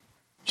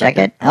Check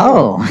it.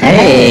 Oh,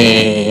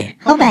 hey.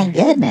 Oh, my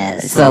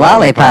goodness. It's the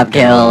Lollipop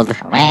Guild.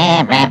 Oh,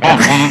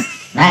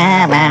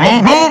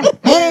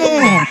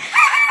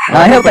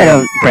 I hope I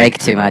don't break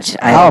too much.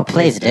 Oh,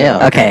 please do.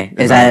 Okay,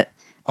 that's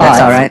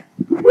all right?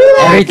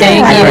 Everything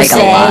you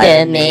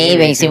say to me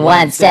brings me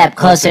one step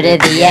closer to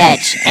the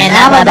edge, and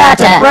I'm about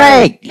to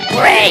break.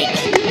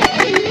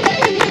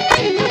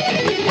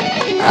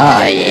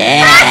 Oh,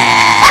 yeah.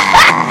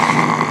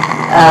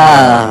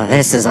 Oh,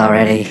 this is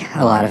already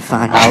a lot of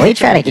fun. Oh, we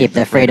try to keep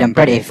the freedom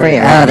pretty free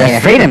around the here.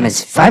 freedom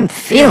is... I'm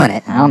feeling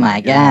it. Oh, my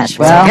gosh.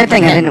 Well, Well, good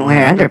thing I didn't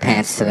wear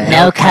underpants today.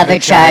 no cover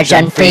charge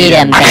on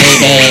freedom,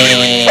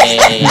 baby.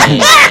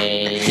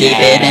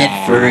 keeping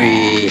it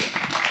free.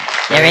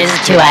 There is a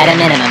 2-item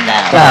minimum,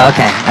 though. Oh,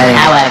 okay.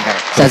 However,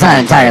 So it's not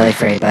entirely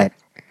free, but...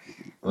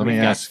 Let me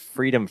ask.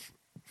 Freedom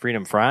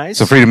fries?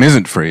 So freedom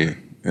isn't free.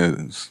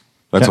 That's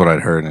what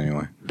I'd heard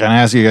anyway. Can I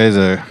ask you guys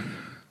a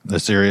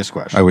serious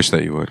question? I wish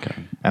that you would,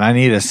 Kevin. And I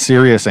need a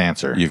serious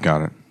answer. You've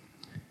got it.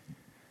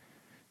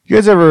 You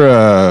guys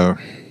ever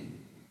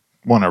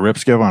want a rip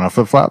skip on a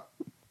flip flop?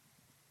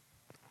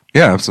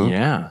 Yeah, absolutely.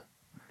 Yeah.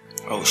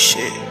 Oh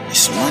shit,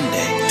 it's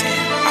Monday.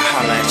 Damn, I'll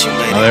holler at you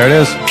later. Oh, there it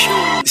is.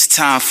 It's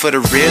time for the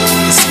rip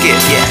and skip.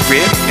 Yeah,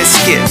 rip and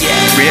skip. Yeah,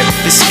 rip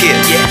and skip.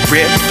 Yeah,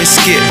 rip and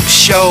skip.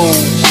 Show.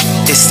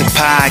 It's the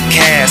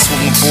podcast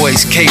with my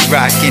boys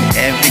K-Rock and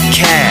Evan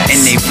Cass.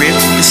 And they rip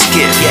and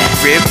skip. Yeah,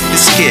 rip and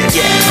skip.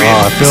 Yeah, rip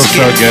Oh, it feels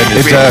so good.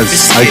 It does.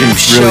 I can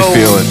really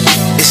feel it.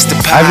 It's the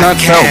I've not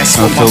felt podcast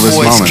with until my this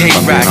boys moment, if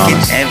I'm being K-Rock and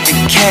honest.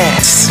 Evan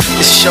Cass.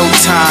 It's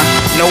showtime.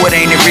 No, it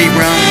ain't a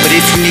rerun. But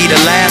if you need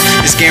a laugh,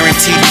 it's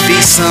guaranteed to be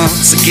some.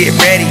 So get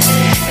ready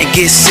and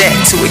get set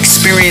to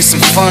experience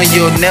some fun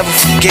you'll never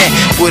forget.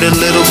 With a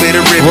little bit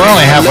of ripping, We're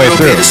only halfway a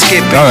little through. bit of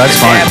skipping, No, that's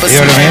a fine. dab of You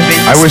know what I some mean?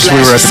 Evan, I wish we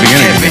were at the splash of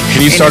beginning. some Kevin.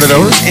 Can you start it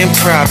over?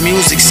 Improv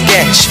music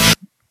sketch.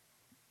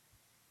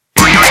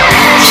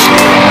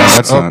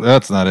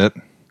 That's not it.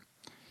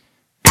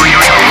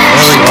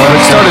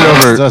 But start it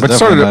over. That's But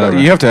start it definitely over.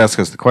 not You have to ask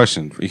us the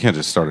question. You can't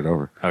just start it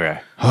over. Okay.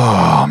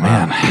 Oh,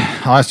 man.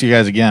 I'll ask you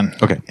guys again.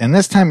 Okay. And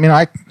this time,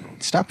 I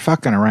stop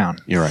fucking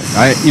around. You're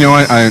right. You know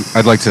what?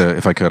 I'd like to,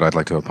 if I could, I'd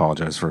like to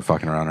apologize for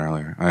fucking around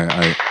earlier. Thanks,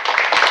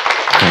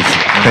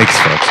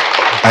 folks.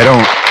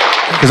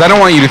 Because I don't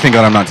want you to think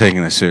that I'm not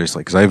taking this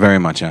seriously, because I very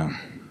much am.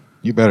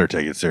 You better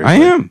take it seriously. I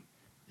am.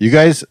 You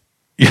guys,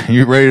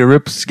 you ready to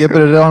rip, skip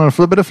it on and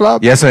flip it a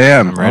flop? Yes, I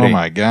am. Oh,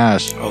 my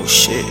gosh. Oh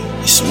shit,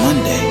 it's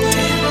Monday.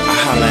 Damn, I'll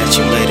holler at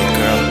you later,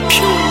 girl.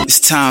 Pew. It's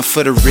time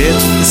for the rip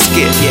and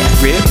skip. Yeah,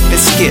 rip and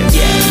skip.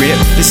 Yeah, rip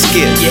and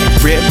skip. Yeah,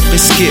 rip and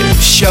skip.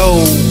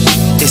 Show.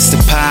 It's the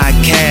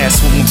podcast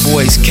with my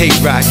boys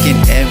K-Rock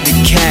and Evan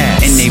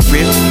Cass. And they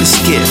rip and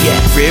skip. Yeah,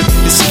 rip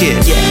and skip.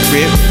 Yeah,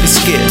 rip and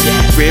skip.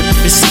 Yeah, rip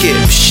and skip.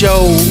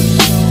 Show.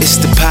 It's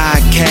the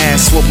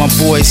podcast with my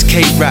boys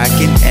K-Rock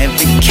and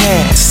Evan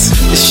Cass.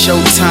 It's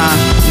showtime.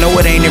 No,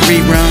 it ain't a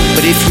rerun.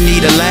 But if you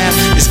need a laugh,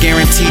 it's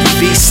guaranteed to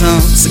be some.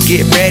 So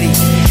get ready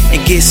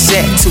and get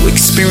set to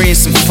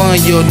experience some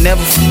fun you'll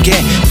never forget.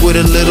 With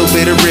a little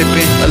bit of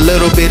ripping, a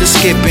little bit of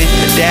skipping,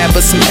 a dab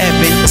of some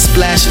Evan, a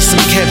splash of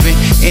some Kevin.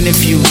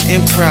 Interviews,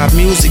 improv,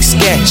 music,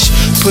 sketch.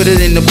 Put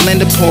it in the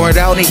blender, pour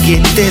it out and get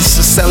this.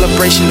 A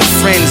celebration of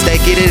friends that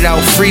get it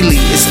out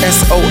freely. It's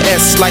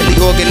SOS, slightly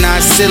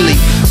organized, silly.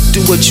 Do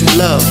what you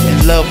love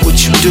and love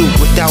what you do.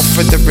 Without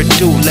further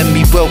ado, let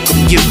me welcome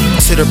you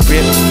to the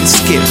rip and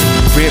skip,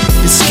 rip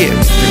and skip,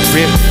 and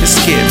rip and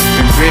skip,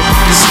 and rip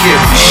and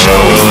skip show.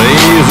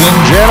 Ladies and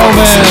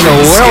gentlemen,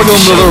 welcome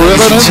to the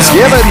Ribbon and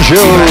Skippin' Show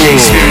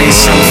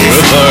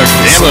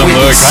with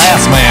the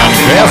class man,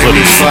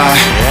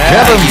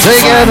 Kevin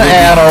Tegan,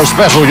 and our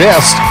special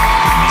guest,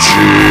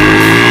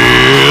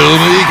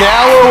 Jimmy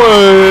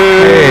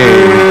Callaway. Hey,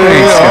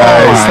 thanks,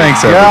 guys.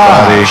 Thanks,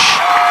 everybody.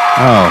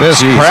 Oh, This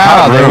geez,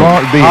 crowd,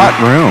 hot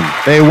room.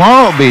 they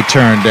won't be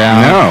turned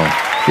down. No.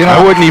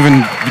 I wouldn't even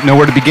know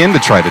where to begin to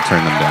try to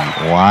turn them down.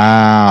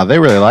 Wow, they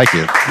really like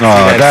you.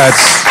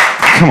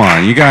 Oh, come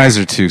on. You guys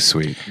are too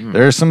sweet.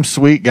 There's some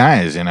sweet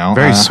guys,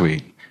 Very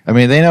sweet. I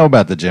mean, they know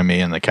about the Jimmy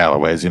and the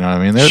Callaways, you know what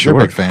I mean? They're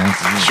big fans.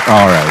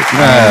 All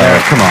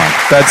right. Come on.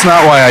 That's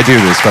not why I do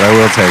this, but I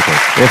will take it.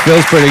 It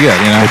feels pretty good,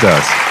 It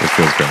does. It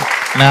feels great.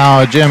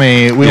 Now,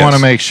 Jimmy, we Yes. want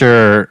to make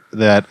sure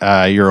that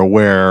you're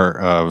aware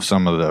of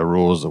some of the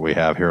rules that we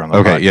have here on the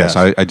podcast. Okay, yes,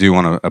 I do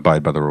want to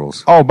abide by the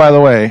rules. Oh, by the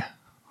way,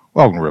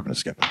 welcome to Ribbon and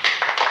Skipping.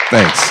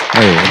 Thanks.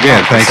 Hey,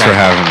 again, thanks for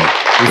having me.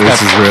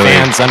 This is really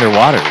fans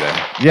underwater there.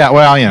 Yeah,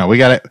 well, we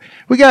got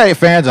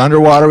fans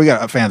underwater, we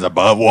got fans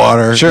above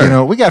water.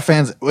 Sure. We got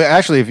fans.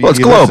 Actually, if you, Well, it's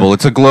you global. listen-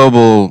 It's a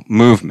global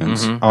movement.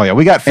 Oh yeah,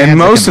 we got fans. And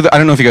most of the I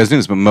don't know if you guys do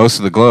this, but most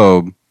of the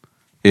globe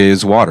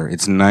is water.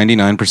 It's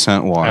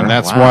 99% water. and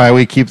that's why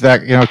we keep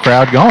that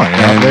crowd going.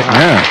 And,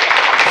 yeah.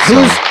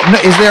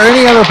 Is there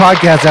any other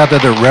podcast out there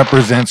that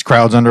represents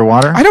crowds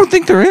underwater? I don't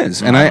think there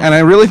is, and I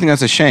really think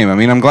that's a shame. I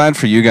mean, I'm glad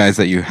for you guys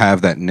that you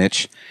have that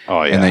niche,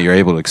 and that you're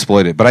able to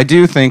exploit it. But I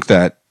do think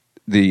that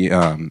the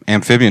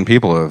amphibian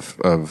people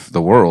of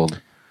the world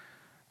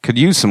could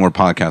use some more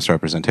podcast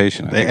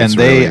representation. I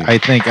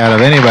think out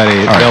of anybody,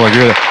 they'll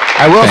agree with it.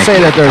 I will say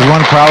that there's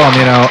one problem.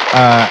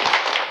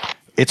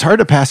 It's hard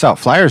to pass out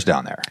flyers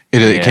down there.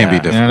 It can be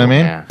difficult. You know what I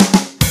mean? Yeah.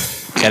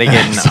 Got to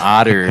get an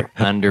otter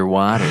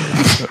underwater.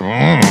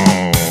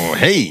 Oh,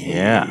 hey.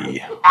 Yeah.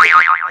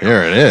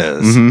 Here it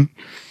is. Mm-hmm.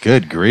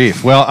 Good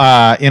grief. Well,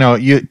 I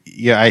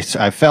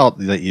felt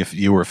that if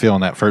you were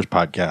feeling that first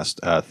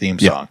podcast theme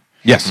song.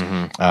 Yes.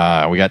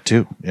 We got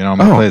two. I'm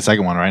going to play the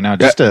second one right now.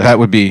 That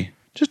would be...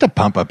 Just to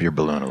pump up your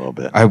balloon a little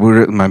bit.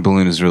 My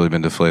balloon has really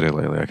been deflated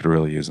lately. I could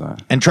really use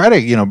that. And try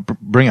to,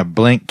 bring a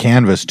blank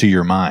canvas to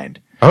your mind.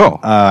 Oh.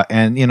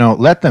 And,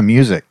 let the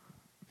music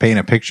paint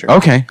a picture.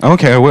 Okay,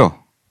 I will.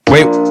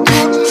 Wait.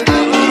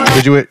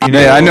 Did you?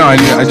 Yeah, I know.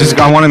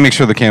 I want to make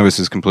sure the canvas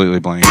is completely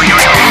blank.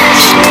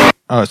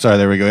 Oh, sorry.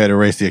 There we go. I had to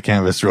erase the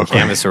canvas real quick.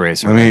 Canvas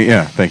eraser.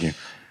 Thank you.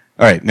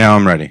 All right, now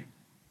I'm ready.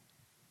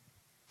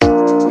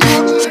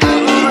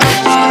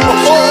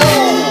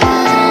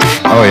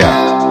 Oh,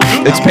 yeah.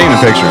 It's painting a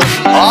picture.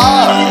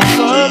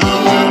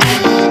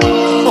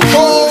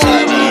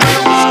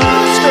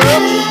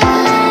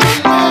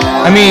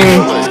 I mean,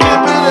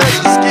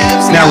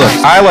 now look,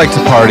 I like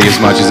to party as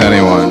much as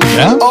anyone.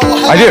 Yeah?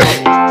 I do.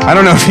 I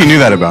don't know if you knew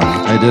that about me.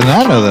 I did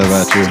not know that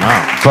about you.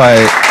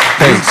 But,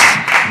 thanks.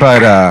 But,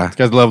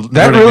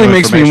 that really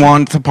makes me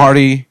want to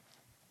party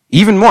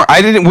even more.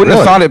 I wouldn't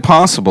have thought it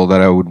possible that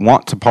I would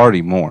want to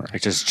party more.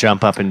 Like just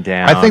jump up and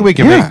down. I think we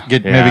can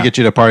maybe get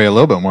you to party a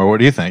little bit more. What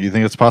do you think? You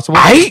think it's possible?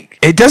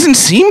 It doesn't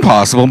seem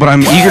possible, but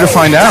I'm eager to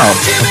find out.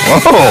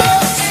 Whoa.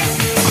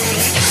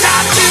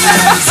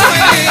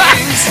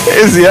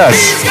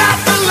 Yes.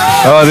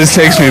 Oh, this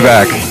takes me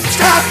back.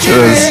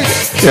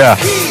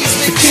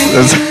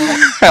 Those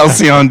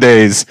halcyon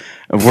days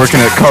of working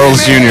at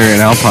Carl's Jr. in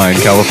Alpine,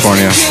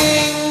 California.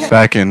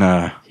 Back in...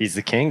 He's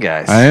the king,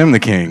 guys. I am the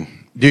king.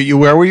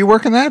 Where were you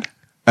working at?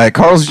 At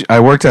Carl's. I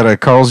worked at a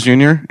Carl's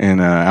Jr. in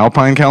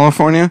Alpine,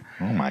 California.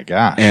 Oh my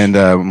gosh! And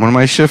one of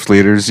my shift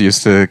leaders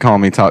used to call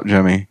me Top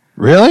Jimmy.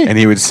 Really? And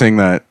he would sing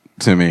that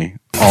to me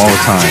all the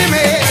time.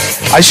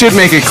 I should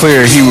make it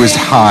clear he was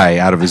high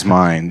out of his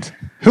mind.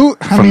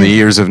 From the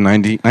years of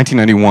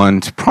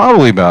 1991 to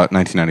probably about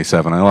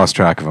 1997. I lost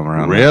track of him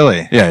around.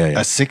 Really? Yeah.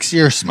 A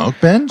 6-year smoke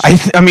binge?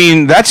 I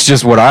mean, that's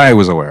just what I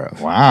was aware of.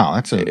 Wow,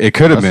 it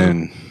could have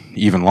been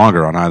even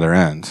longer on either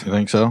end. You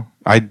think so?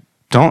 I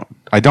don't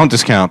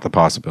discount the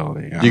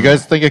possibility. Do you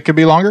guys think it could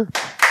be longer?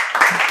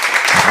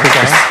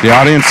 Okay. The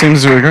audience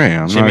seems to agree.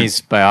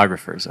 Jimmy's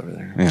biographers over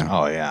there. Yeah.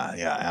 Oh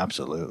yeah,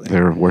 absolutely.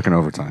 They're working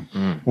overtime.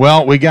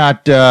 Well, we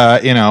got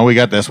we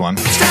got this one.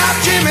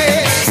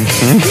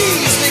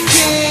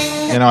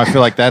 I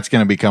feel like that's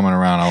going to be coming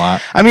around a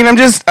lot. I mean, I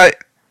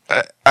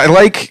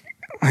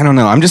don't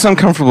know. I'm just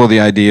uncomfortable with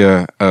the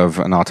idea of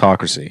an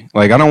autocracy.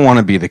 Like, I don't want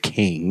to be the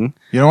king.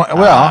 You know what?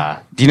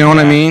 Well, do you know what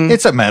I mean?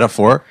 It's a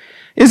metaphor.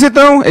 Is it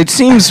though? It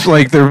seems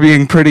like they're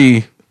being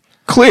pretty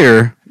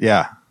clear.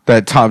 Yeah.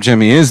 That Top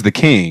Jimmy is the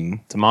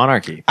king. It's a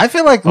monarchy. I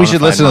feel like we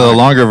should listen to the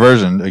longer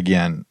version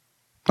again.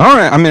 All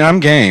right. I mean, I'm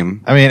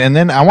game. And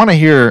then I want to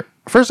hear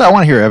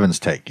Evan's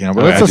take. But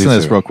let's listen to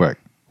this real quick.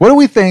 What do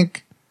we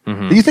think?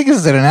 Mm-hmm. Do you think this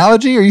is an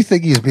analogy, or you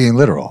think he's being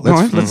literal?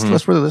 Let's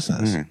really listen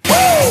to this. Mm-hmm.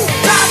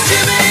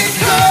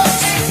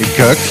 He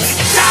cooks.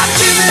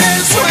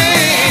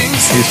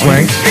 He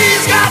swings.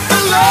 He's got the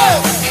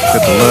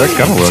look.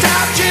 Got the look.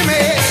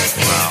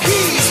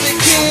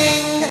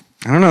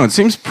 I don't know. It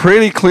seems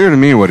pretty clear to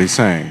me what he's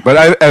saying.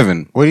 But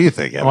Evan, what do you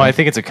think, Evan? Well, I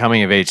think it's a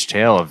coming of age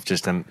tale of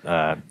just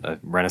a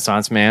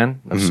Renaissance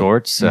man of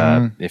sorts,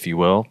 if you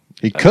will.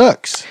 He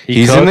cooks.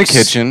 He's cooks. In the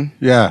kitchen.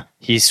 Yeah.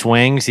 He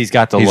swings. He's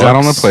got the looks. He's out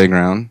on the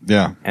playground.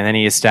 Yeah. And then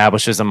he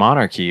establishes a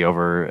monarchy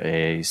over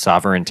a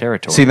sovereign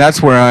territory. See, that's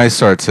where I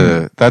start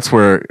to... That's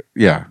where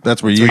you...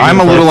 I'm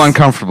a little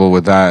uncomfortable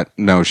with that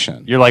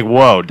notion. You're like,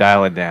 whoa,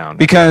 dial it down.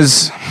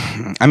 Because,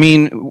 I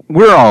mean,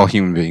 we're all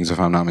human beings, if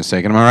I'm not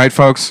mistaken. Am I right,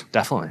 folks?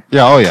 Definitely.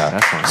 Yeah, oh yeah.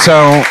 Definitely. So,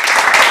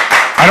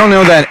 I don't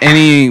know that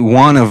any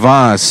one of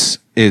us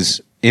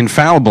is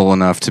infallible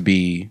enough to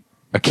be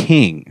a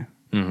king.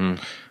 Mm-hmm.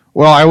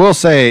 Well, I will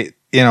say,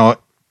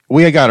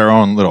 we got our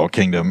own little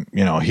kingdom,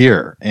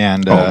 here,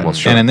 and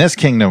sure. And in this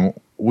kingdom,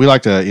 we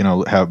like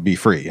to, be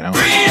free. I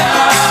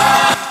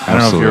don't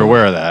know if you're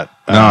aware of that.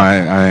 No, I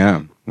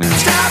am. Yeah.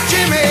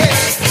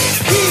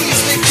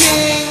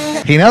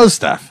 He knows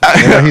stuff.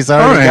 He's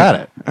already got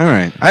it. All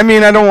right. I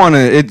mean, I don't want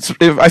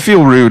to. I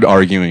feel rude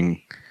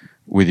arguing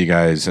with you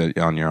guys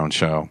on your own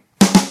show.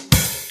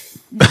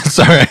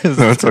 Sorry,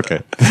 no, it's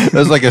okay. That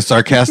was like a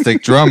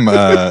sarcastic drum.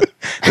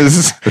 This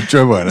is a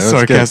drum one.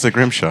 Sarcastic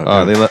rim shot.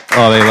 Oh, they love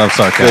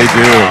sarcasm. They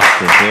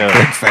do.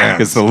 Big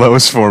fans. It's the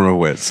lowest form of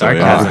wit. So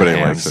everybody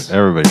likes it.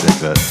 Everybody thinks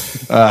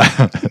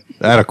that.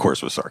 That, of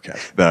course, was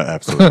sarcasm. That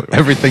absolutely.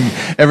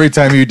 Every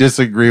time you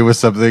disagree with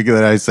something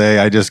that I say,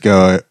 I just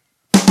go,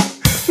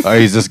 "Oh,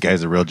 this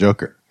guy's a real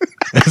joker."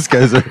 This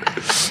guy's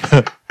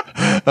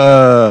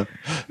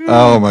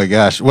oh my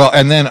gosh. Well,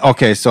 and then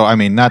so I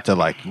mean, not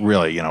to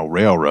really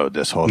railroad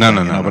this whole thing.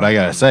 No. But I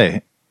gotta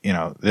say,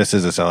 this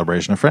is a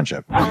celebration of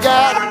friendship.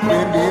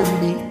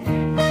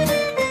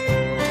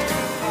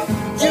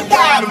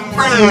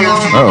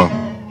 Oh,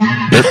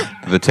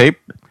 the tape.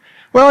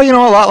 Well, a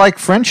lot like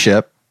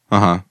friendship.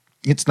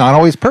 It's not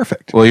always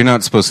perfect. Well, you're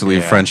not supposed to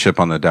leave friendship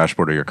on the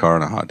dashboard of your car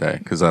on a hot day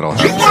because that'll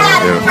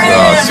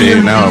happen. See,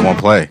 now it won't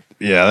play.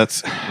 Yeah,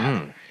 that's.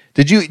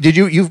 Did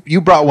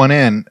you brought one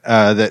in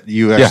that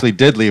you actually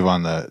did leave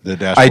on the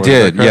dashboard? I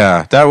did.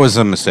 Yeah, that was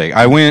a mistake.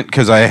 I went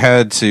because I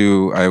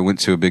went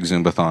to a big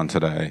Zumbathon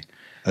today.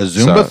 A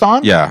Zumbathon?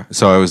 So, yeah.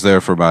 So I was there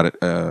for about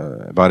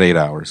 8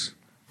 hours,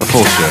 a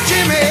full shift.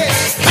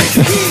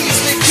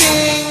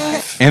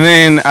 And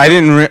then I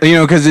didn't,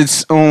 because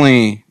it's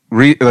only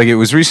it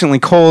was recently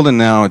cold and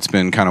now it's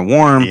been kind of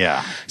warm.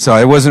 Yeah. So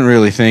I wasn't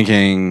really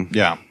thinking.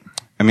 Yeah.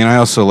 I mean, I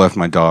also left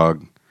my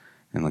dog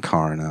in the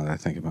car. Now that I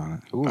think about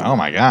it. Ooh. Oh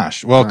my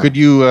gosh! Well, could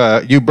you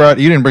you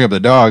didn't bring up the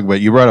dog, but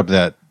you brought up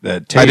that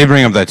tape. I did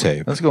bring up that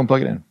tape. Let's go and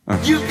plug it in.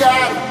 You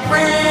got a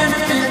friend.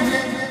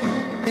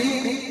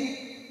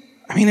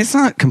 I mean, it's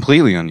not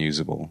completely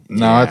unusable.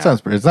 No, it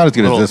sounds. It's not as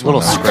good as this one.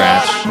 Little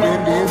scratch.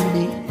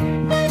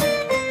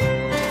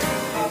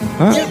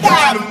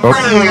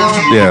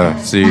 Oh, yeah.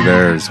 See,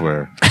 there's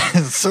where.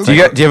 Do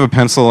you have a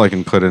pencil I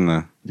can put in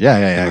the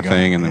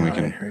thing, and then we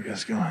can. Here it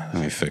goes. Go on. Let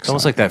me fix. It's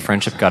almost like that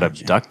friendship got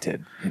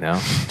abducted,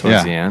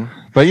 towards the end.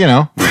 But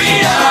Yeah.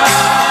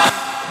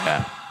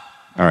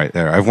 All right,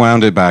 there. I've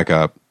wound it back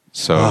up.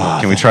 So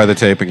can we try the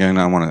tape again?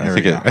 I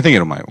think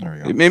it might.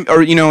 Maybe,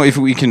 or if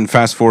we can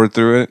fast forward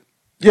through it.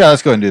 Yeah,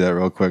 let's go and do that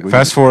real quick.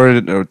 Fast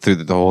forward through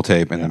the whole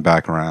tape and then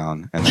back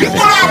around. And then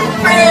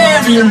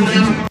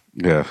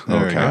yeah.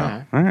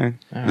 Okay. All right.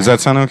 Does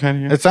that sound okay to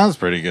you? It sounds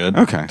pretty good.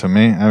 Okay. To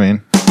me, I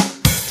mean,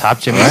 Top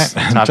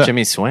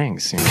Jimmy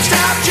swings.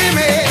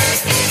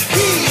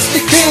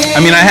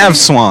 I mean, I have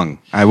swung.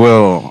 I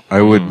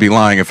would be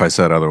lying if I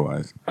said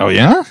otherwise. Oh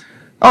yeah.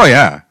 Oh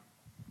yeah.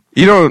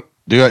 You don't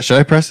do that? Should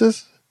I press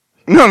this?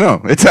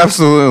 No. It's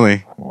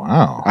absolutely.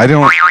 Wow. I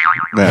don't.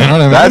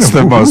 Yeah, that's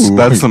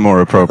the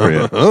more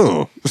appropriate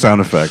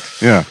sound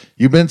effect. Yeah.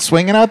 You've been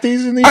swinging out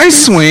these in these? I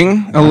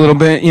swing a little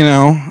bit,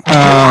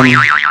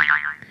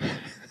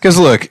 because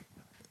look,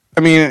 I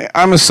mean,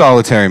 I'm a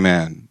solitary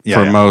man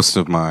for most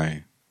of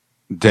my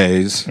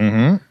days.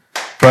 Mm-hmm.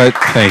 But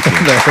thank you.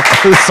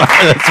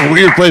 Sorry, that's a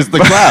weird place to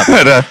clap.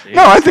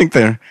 No, I think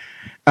they're.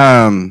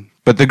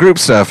 But the group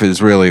stuff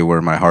is really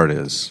where my heart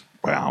is.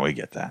 Well, we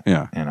get that.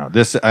 Yeah.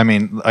 This, I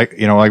mean,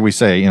 like we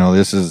say,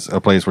 this is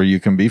a place where you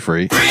can be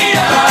free.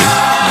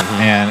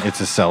 And it's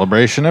a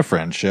celebration of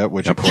friendship,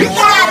 which of course.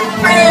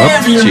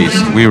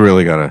 Jeez, we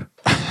really gotta.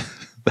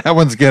 That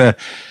one's gonna.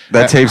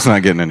 That tape's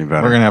not getting any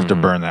better. We're gonna have to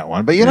burn that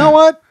one. But you know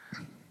what?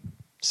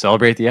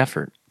 Celebrate the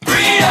effort.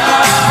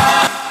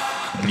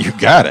 You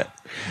got it.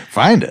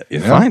 Find it.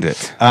 Find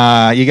it.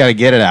 You got to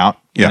get it out.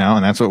 You know,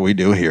 and that's what we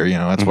do here.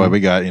 That's why we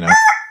got.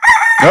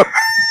 Yep.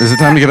 Is it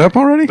time to get up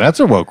already? That's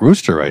a woke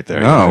rooster right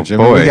there. Oh,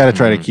 boy. We got to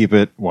try to keep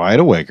it wide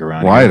awake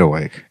around here. Wide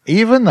awake.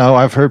 Even though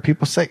I've heard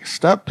people say,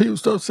 stop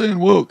saying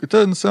woke. It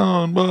doesn't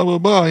sound blah, blah,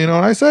 blah. You know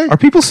what I say? Are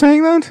people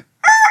saying that?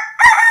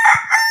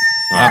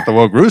 Not the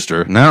woke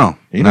rooster. No.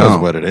 He knows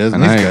what it is.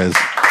 And these guys.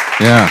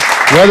 Yeah.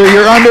 Whether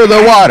you're under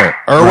the water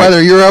or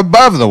whether you're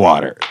above the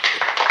water,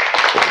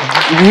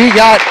 we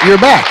got your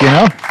back,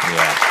 Yeah.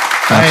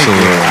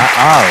 Absolutely.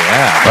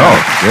 Yeah. Oh,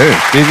 dude.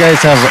 These guys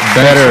have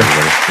better.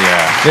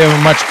 Yeah. They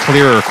have much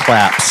clearer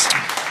claps.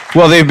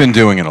 Well, they've been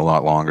doing it a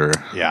lot longer.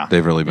 Yeah.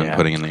 They've really been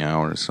putting in the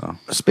hours. So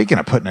Speaking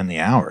of putting in the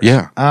hours.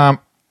 Yeah.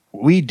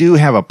 We do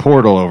have a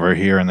portal over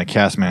here in the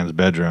cast man's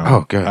bedroom.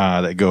 Oh, good.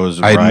 That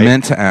goes I right.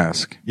 meant to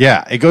ask.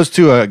 Yeah, it goes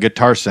to a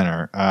Guitar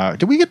Center.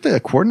 Did we get the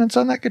coordinates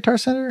on that Guitar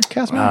Center,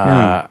 cast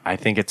man? I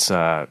think it's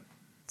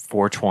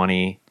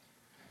 420,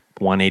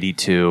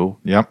 182,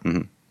 Yep.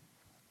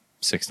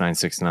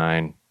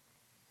 6969.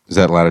 Is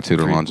that latitude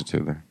or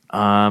longitude there?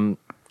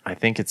 I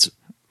think it's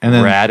And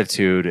then-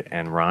 ratitude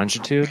and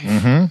longitude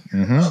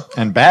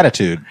And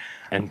Batitude.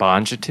 and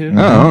bongitude.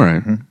 Oh, all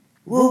right.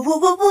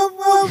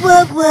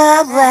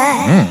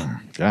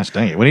 Gosh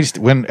dang it!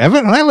 When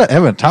I let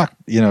Evan talk,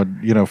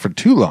 for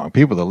too long,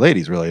 the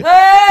ladies really,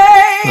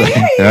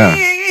 Yeah.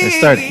 they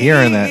start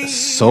hearing that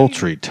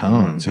sultry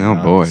tones. Oh,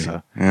 boy.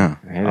 So, Yeah.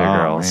 Hey there,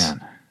 girls.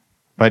 man.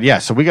 But yeah,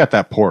 so we got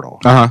that portal.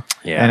 Uh-huh.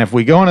 Yeah. And if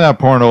we go into that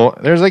portal,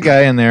 there's a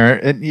guy in there.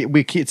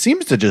 It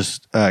seems to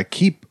just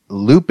keep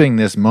looping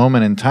this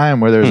moment in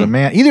time where there's a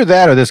man. Either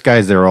that or this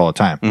guy's there all the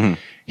time.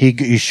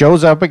 He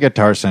shows up at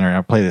Guitar Center and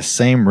I play the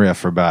same riff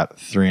for about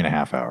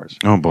 3.5 hours.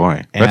 Oh,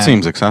 boy. And- That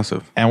seems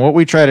excessive. And what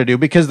we try to do,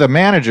 because the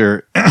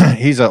manager,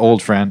 he's an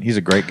old friend. He's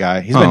a great guy.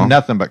 He's been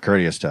nothing but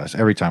courteous to us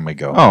every time we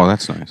go. Oh,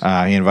 that's nice.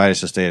 He invited us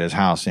to stay at his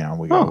house. We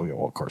go,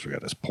 well, of course, we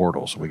got this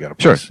portal, so we got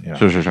to Sure. place.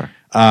 Sure.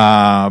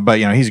 But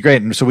he's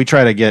great, and so we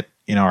try to get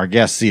our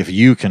guests, see if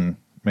you can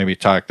maybe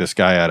talk this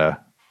guy out of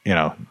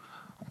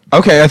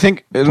Okay, I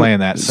think Playing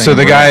that same So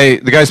the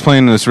riff. guy's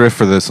playing this riff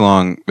for this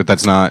long, but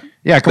that's not.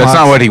 Yeah, come that's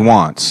on. not what he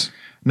wants.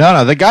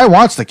 No, the guy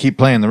wants to keep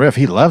playing the riff.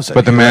 He loves it.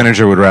 But the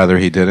manager would rather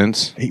he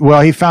didn't.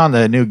 He found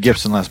the new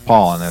Gibson Les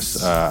Paul in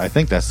this. I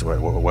think that's what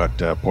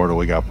portal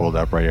we got pulled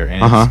up right here.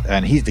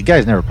 And the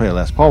guy's never played a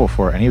Les Paul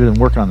before, and he's been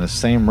working on the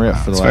same riff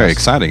for the last. It's very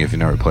exciting if you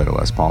never played a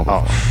Les Paul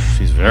before. Oh,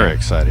 he's very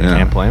excited. Yeah.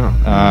 Can't blame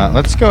him.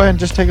 Let's go ahead and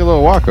just take a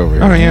little walk over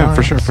here. Oh, yeah,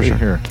 for sure.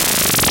 Here.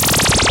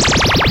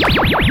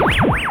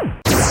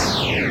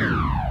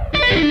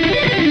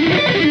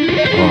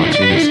 Oh,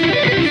 jeez.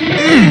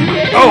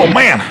 Oh,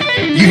 man.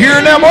 You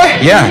hearing that, boy?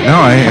 Yeah,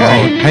 no,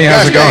 hey,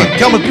 how's it going?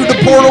 Coming through the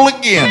portal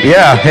again.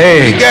 Yeah,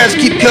 hey. You guys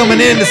keep coming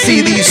in to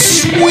see these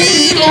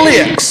sweet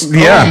licks.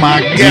 Yeah. Oh,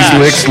 my gosh. These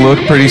licks look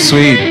pretty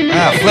sweet.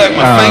 I feel like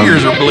my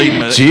fingers are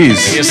bleeding.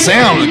 Jeez. It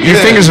sounds good. Your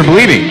fingers are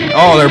bleeding.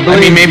 Oh, they're bleeding. I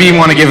mean, maybe you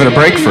want to give it a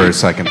break for a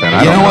second then. I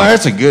You don't know what?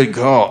 That's a good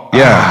call.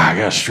 Yeah. I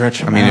got to stretch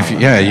them I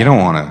mean, you don't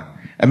want to.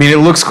 I mean, it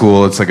looks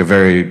cool. It's like a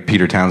very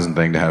Peter Townsend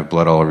thing to have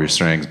blood all over your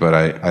strings, but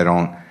I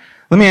don't.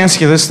 Let me ask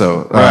you this,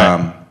 though.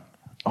 Right.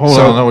 Hold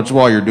on, it's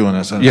while you're doing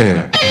this.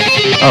 Yeah.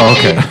 Oh,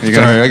 okay.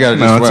 Sorry, I got to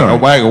just a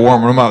wag of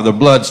warm them up. The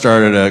blood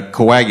started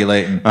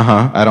coagulating.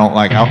 I don't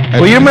like.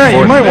 Well, you might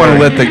want to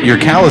let your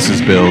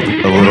calluses build a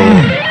little.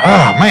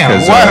 Oh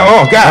man!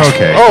 Oh gosh!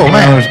 Okay. Oh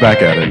man! I was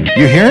back at it.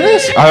 You hearing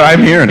this?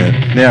 I'm hearing it.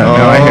 Yeah. No,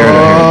 I hear it.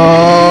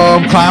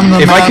 Oh, climbing the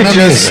If I mountain could of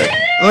just music.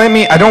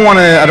 I don't want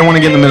to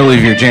get in the middle of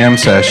your jam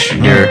sesh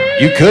here.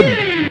 You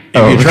couldn't.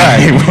 Oh, If you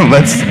tried. well,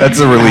 that's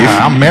a relief.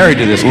 I'm married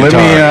to this guitar.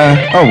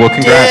 Let me.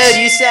 Congrats.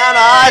 Dude, you sound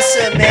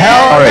awesome, man.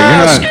 All right,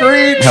 you're not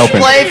Screech.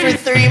 helping. Play for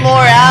 3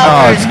 more Oh,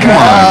 hours. come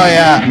on. Oh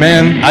yeah,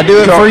 Man, I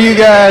do it for you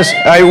guys.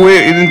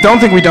 We don't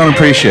think we don't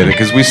appreciate it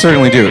because we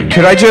certainly do.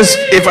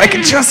 If I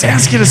could just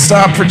ask you to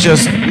stop for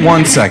just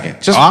 1 second.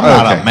 Just I'm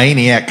not okay. a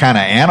maniac kind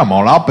of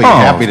animal, and I'll be Oh,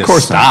 happy of to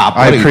course not. stop.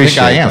 I What do you think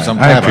appreciate I am? that. Some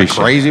I type of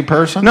appreciate crazy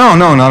person? No,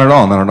 not at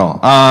all. Not at all.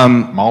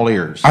 I'm all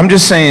ears. I'm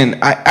just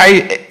saying.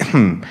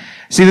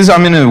 See this.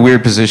 I'm in a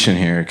weird position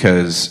here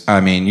because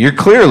I mean you're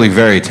clearly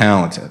very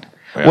talented.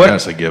 Yeah,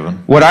 that's a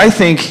given. What I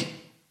think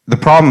the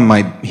problem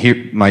might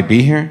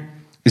be here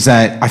is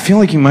that I feel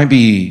like you might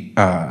be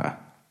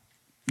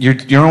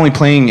you're only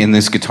playing in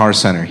this Guitar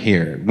Center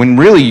here when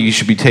really you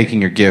should be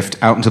taking your gift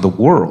out into the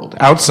world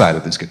outside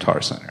of this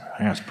Guitar Center.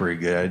 That's a pretty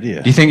good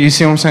idea. Do you think you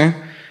see what I'm saying?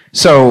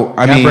 So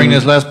Can I bring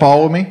this Les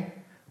Paul with me?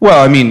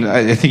 Well, I mean,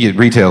 I think it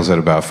retails at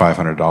about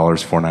 $500,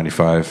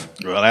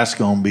 $495. Well, that's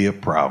going to be a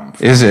problem.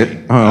 Is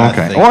it? Oh,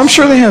 okay. Well, I'm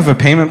sure they have a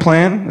payment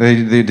plan.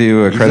 They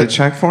do a credit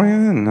check for you.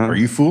 And, Are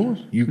you fools?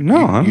 You can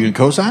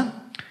cosign?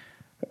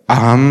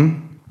 I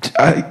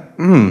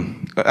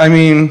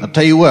mean, I'll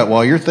tell you what.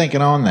 While you're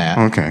thinking on that,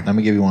 Okay. let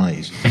me give you one of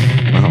these. Oh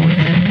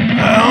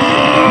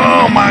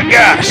my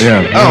gosh!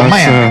 Yeah. Oh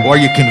man, are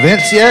you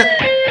convinced yet?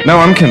 no,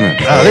 I'm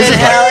convinced. This is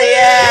Hell like,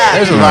 yeah.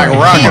 this is like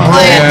rock Keep and roll.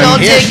 playing. man. Don't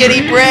history. take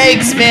any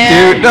breaks,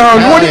 man. Dude, no,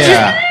 Hell what did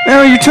yeah. you?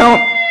 No, you don't.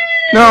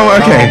 No,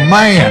 okay. Oh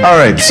man. All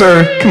right,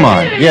 sir, come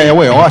on. Yeah.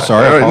 Wait. Oh,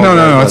 sorry. I No,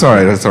 apologize. it's all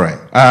right. It's all right.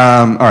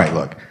 All right,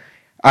 look.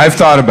 I've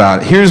thought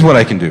about it. Here's what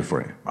I can do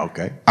for you.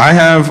 Okay. I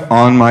have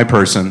on my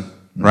person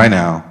right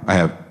now, I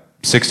have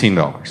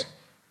 $16.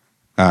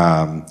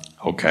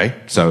 Okay.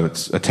 So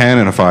it's a 10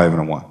 and a 5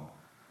 and a 1.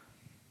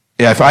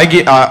 Yeah, if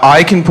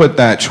I can put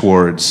that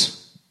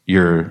towards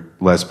your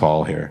Les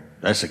Paul here.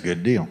 That's a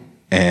good deal.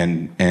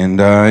 And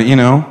you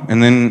know,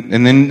 and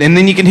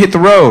then you can hit the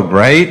road,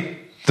 right?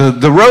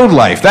 The road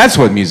life. That's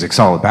what music's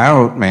all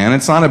about, man.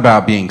 It's not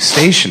about being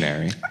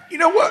stationary. You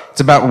know what?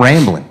 It's about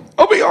rambling.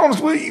 I'll be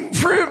honest with you,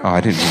 friend. Oh,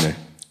 I didn't mean to.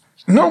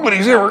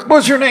 Nobody's ever.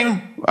 What's your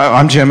name?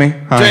 I'm Jimmy.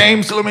 Hi.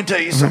 James. Let me tell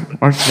you something.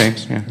 Or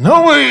James, yeah.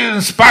 Nobody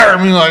inspired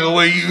me like the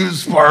way you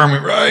inspire me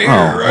right here,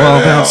 Oh, right well,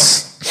 now.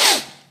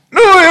 that's...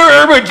 No,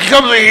 everybody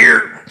comes in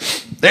here.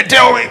 They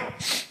tell me.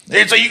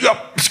 They say, you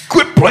got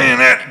quit playing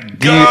that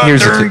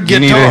Here's goddamn you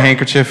need a guitar.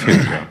 handkerchief? Here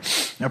you go.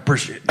 I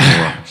appreciate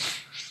it.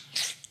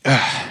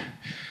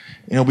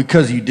 You know,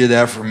 because you did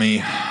that for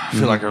me, I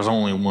feel like there's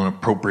only one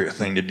appropriate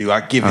thing to do.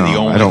 I give you the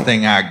only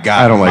thing I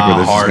got I don't in like my where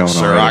this is heart, going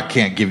sir. already. I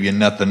can't give you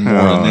nothing more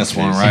than this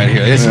one jeez. right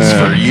here. This is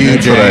for you,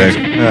 That's what James.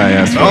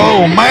 yes,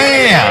 Oh,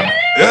 man.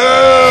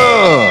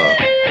 Oh.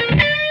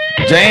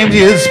 James,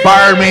 you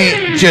inspired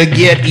me to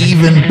get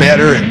even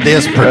better at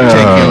this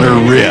particular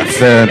riff.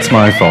 That's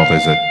my fault,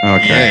 is it?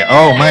 Okay. Yeah.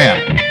 Oh,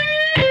 man.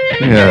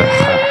 Yeah.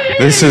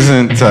 This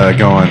isn't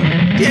going...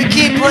 You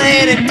keep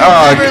playing and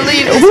never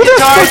leave this who the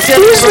guitar fuck-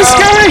 center, who's this bro.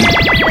 guy?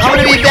 I'm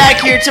gonna be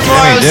back here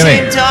tomorrow,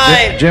 same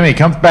time. Jimmy,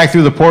 come back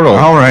through the portal.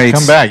 All right.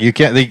 Come back. You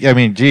can't, I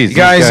mean, geez.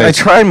 Guys, these I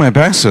tried my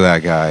best with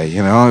that guy.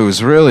 You know, it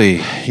was really...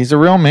 he's a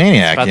real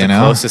maniac, About you the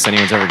know? closest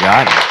anyone's ever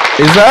gotten.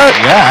 Is that...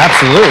 Yeah,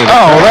 absolutely.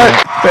 Oh,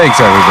 thanks,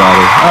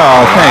 everybody.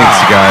 Oh, thanks,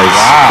 guys.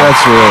 Wow.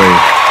 That's really...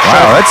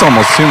 Wow, that's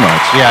almost too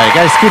much. Yeah,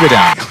 guys, keep it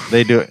down.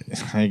 They do it.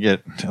 They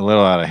get a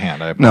little out of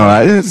hand. I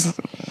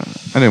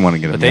didn't want to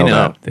get it But they nailed know.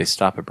 out. They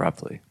stop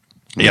abruptly.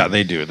 Yeah,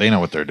 they do. They know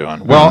what they're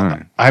doing. Well,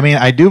 right. I mean,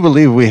 I do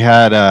believe we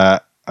had.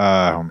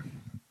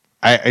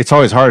 It's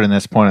always hard in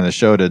this point of the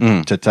show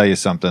to tell you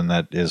something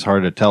that is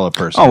hard to tell a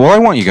person. Oh, well, I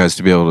want you guys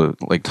to be able to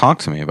like talk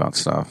to me about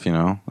stuff, you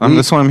know?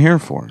 That's what I'm here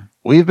for.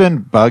 We've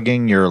been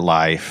bugging your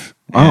life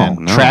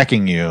and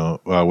tracking you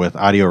with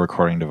audio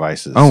recording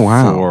devices. Oh,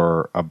 wow.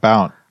 For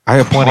about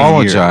I 20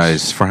 apologize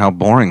years. for how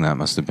boring that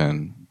must have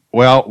been.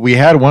 Well, we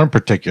had one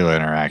particular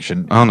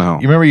interaction. Oh, no.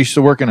 You remember you used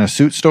to work in a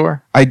suit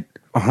store?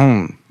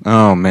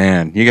 Oh,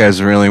 man. You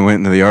guys really went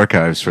into the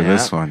archives for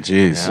this one.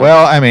 Jeez. Yeah.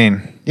 Well, I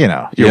mean, you're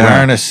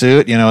wearing a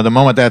suit. The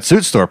moment that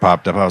suit store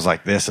popped up, I was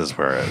like, this is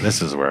where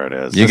it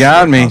is. You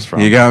got me.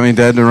 You got me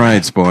dead to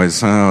rights,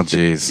 boys. Oh,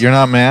 jeez. You're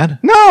not mad?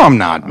 No, I'm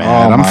not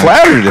mad. I'm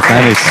flattered, if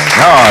anything.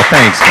 Oh,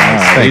 thanks,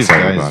 guys. Thanks,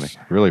 everybody.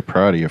 Really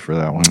proud of you for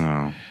that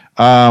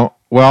one.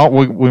 Well,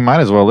 we might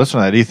as well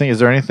listen to that. Is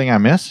there anything I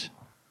missed?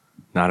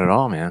 Not at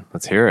all, man.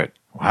 Let's hear it.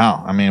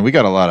 Wow. I mean, we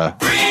got a lot of...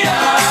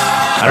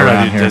 I don't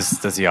know.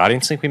 Does the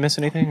audience think we miss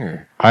anything?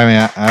 Or I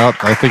mean,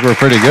 I think we're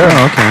pretty good.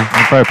 Oh, okay.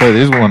 I'll probably play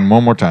this one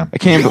more time. I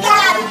can't...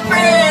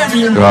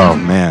 Oh,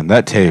 man.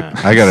 That tape.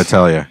 I got to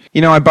tell you.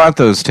 I bought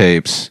those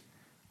tapes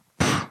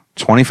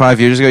 25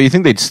 years ago. You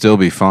think they'd still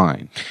be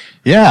fine?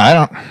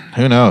 Yeah,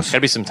 who knows? Gotta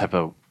be some type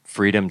of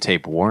Freedom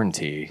tape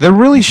warranty. There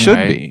really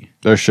should be.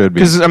 There should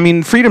be. Because,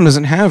 Freedom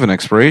doesn't have an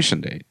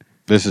expiration date.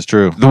 This is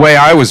true. The way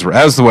I was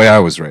raised.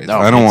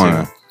 I don't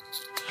want to...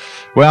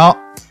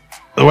 Well,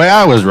 the way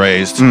I was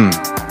raised,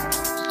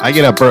 I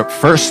get up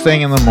first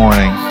thing in the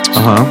morning,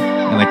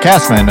 and the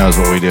cast man knows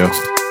what we do.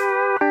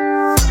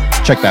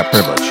 Check that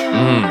privilege.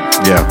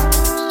 Yeah.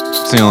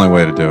 It's the only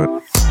way to do it.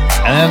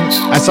 And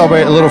then I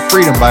celebrate a little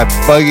freedom by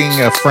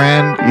bugging a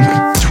friend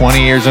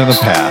 20 years in the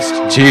past.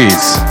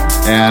 Jeez.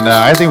 And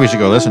I think we should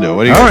go listen to it.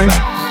 What do you guys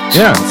think?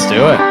 Yeah. Let's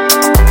do it.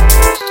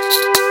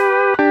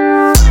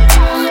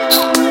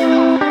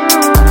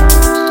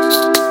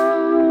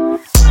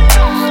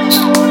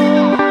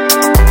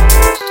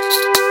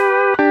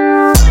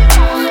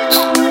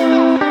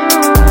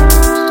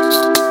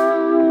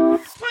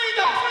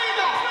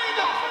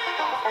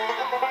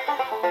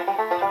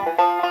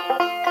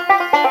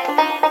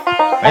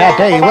 I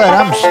tell you what,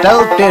 I'm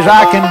stoked as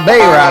I can be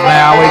right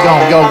now. We're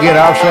going to go get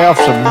ourselves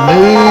some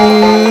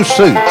new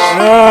suits.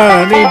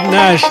 I need a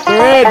nice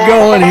thread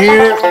going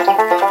here.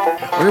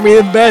 We're going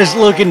to be the best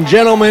looking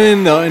gentlemen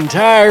in the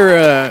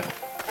entire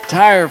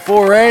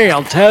 4A,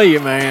 I'll tell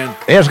you, man.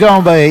 We're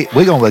going to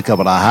be a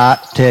couple of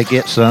hot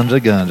ticket sons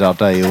of guns, I'll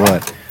tell you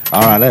what.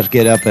 All right, let's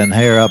get up in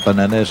here, up in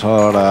this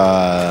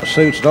hot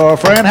suit store.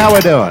 Friend, how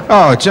we doing?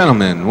 Oh,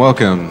 gentlemen,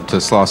 welcome to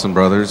Slauson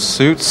Brothers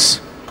Suits,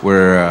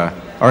 where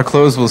our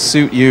clothes will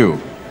suit you.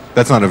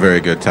 That's not a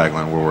very good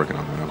tagline. We're working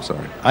on that. I'm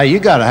sorry. Hey, you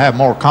got to have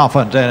more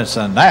confidence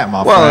than that,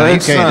 my friend. You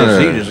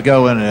can't just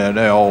go into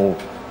the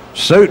old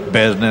suit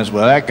business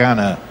with that kind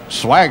of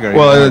swagger.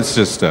 Well, it's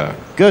just...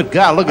 Good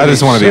God, look at I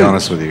just want to suits. be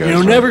honest with you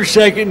guys. Never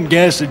second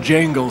guess a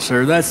jingle,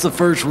 sir. That's the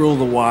first rule of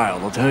the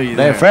wild, I'll tell you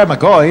that. Fred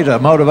McCoy, he's a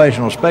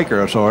motivational speaker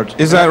of sorts.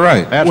 Is that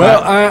right? That's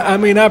well,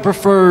 right. I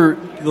prefer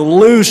the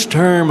loose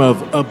term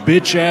of a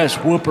bitch-ass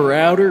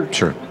whooper-outer.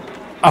 Sure.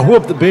 I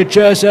whoop the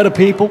bitch-ass out of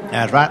people.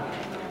 That's right.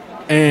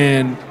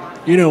 And,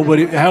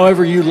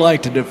 however you'd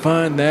like to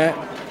define that.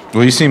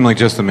 Well, you seem like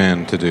just the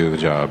man to do the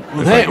job.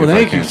 Well,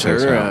 thank you,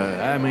 sir.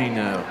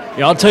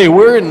 I'll tell you,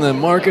 we're in the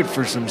market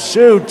for some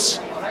suits.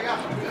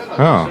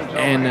 Oh.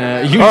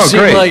 And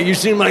you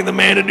seem like the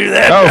man to do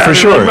that. Oh, for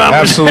sure.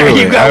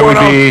 Absolutely. You got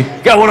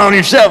one on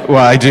yourself. Well,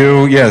 I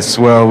do, yes.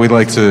 Well, we'd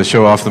like to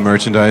show off the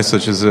merchandise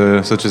such as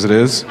it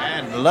is.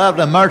 And love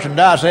the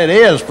merchandise it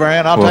is,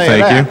 friend. I'll tell you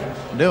that. Thank you.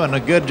 Doing a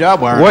good job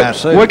wearing that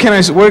suit. What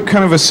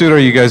kind of a suit are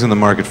you guys in the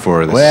market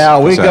for this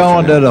Well, we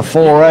going to afternoon? the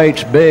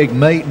 4-H big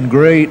meet and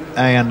greet,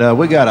 and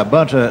we got a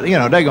bunch of,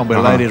 they're going to be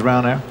ladies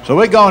around there. So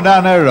we're going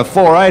down there to the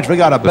 4-H. We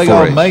got a big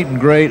old meet and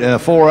greet,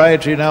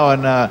 4-H,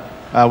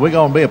 and we're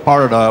going to be a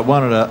part of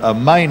one of the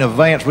main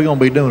events. We're going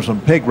to be doing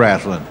some pig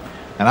wrestling,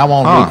 and I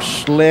want to look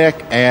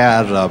slick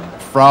as a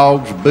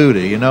frog's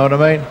booty. You know what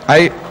I mean?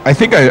 I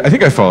think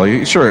I follow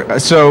you. Sure.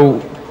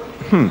 So,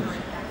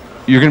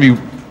 you're going to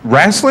be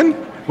wrestling?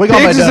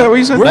 Pigs, is that what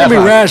you said? We're going to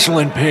be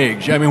wrestling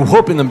pigs.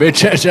 Whooping the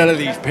bitch ass out of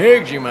these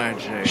pigs, you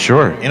might say.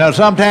 Sure.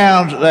 Some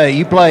towns,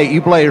 you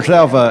play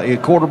yourself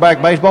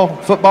quarterback baseball,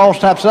 footballs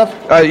type stuff?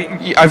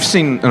 I've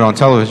seen it on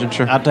television,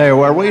 sure. I'll tell you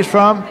where we's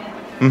from.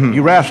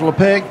 You wrestle a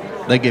pig,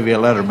 they give you a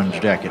Letterman's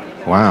jacket.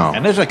 Wow.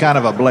 And this is kind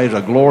of a blaze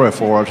of glory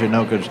for us,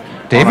 because...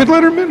 David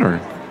Letterman or?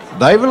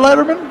 David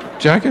Letterman?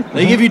 Jacket?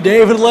 They give you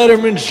David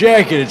Letterman's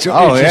jacket. It's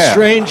a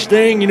strange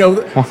thing.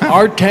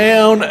 Our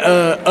town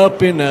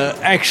up in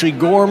actually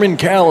Gorman,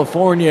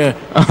 California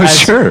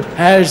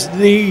has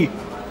the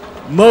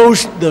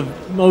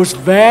most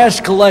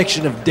vast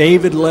collection of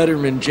David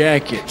Letterman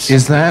jackets.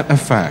 Is that a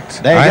fact?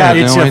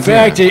 It's a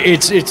fact.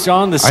 It's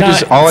on the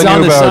sign. All I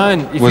knew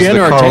about was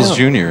the Carl's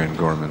Jr. in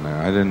Gorman there.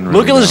 I didn't really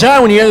look at the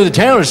sign when you enter the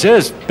town. It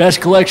says best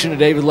collection of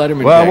David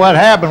Letterman. Well, what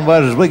happened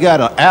was we got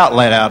an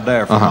outlet out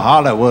there from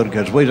Hollywood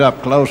because we was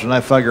up close and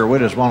they figure we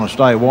just want to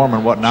stay warm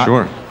and whatnot.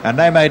 Sure. And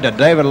they made the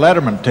David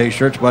Letterman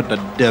T-shirts, but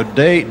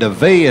the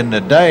V in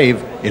the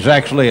Dave is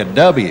actually a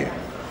W.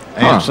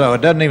 And so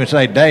it doesn't even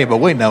say Dave, but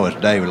we know it's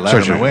David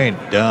Letterman. Sure. We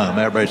ain't dumb.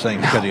 Everybody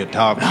thinks because you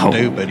talk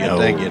stupid, you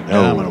think you're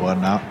dumb and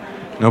whatnot.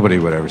 Nobody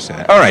would ever say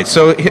that. All right,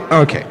 so,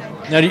 okay.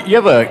 Now, do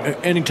you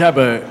have any type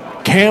of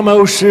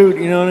camo suit.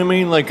 You know what I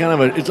mean? Like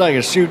kind of it's like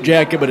a suit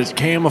jacket, but it's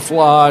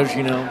camouflage.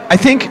 You know. I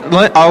think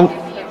I'll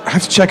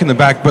have to check in the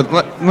back, but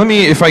let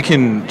me, if I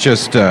can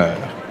just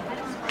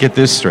get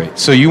this straight.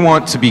 So you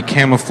want to be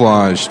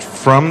camouflaged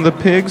from the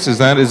pigs? Is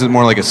it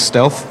more like a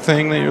stealth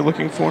thing that you're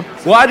looking for?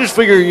 Well, I just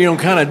figure,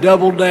 kind of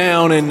double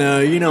down and,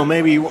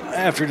 maybe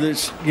after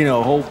this,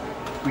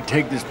 we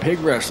take this pig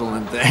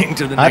wrestling thing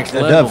to the next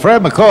level.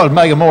 Fred McCoy is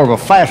making more of a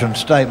fashion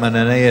statement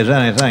than he is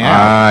anything else.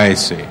 I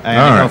see.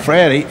 And,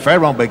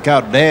 Fred won't be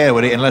caught dead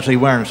with it unless he's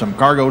wearing some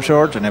cargo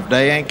shorts, and if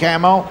they ain't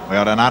camo,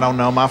 well, then I don't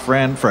know my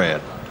friend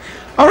Fred.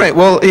 All right,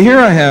 well, here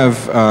I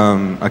have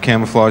a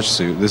camouflage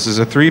suit. This is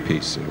a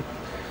three-piece suit.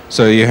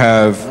 So you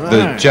have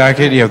the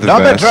jacket, you have the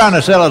vest. Don't be trying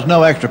to sell us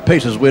no extra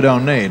pieces we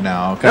don't need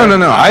now, okay?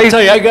 No. I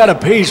tell you, I got a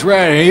piece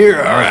right here.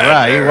 All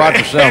right. You watch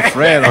yourself,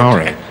 Fred. All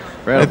right.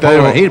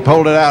 Fred, he'd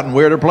pulled it out in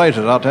weirder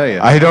places, I'll tell you.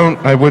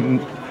 I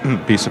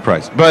wouldn't be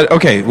surprised. But,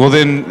 okay, well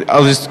then,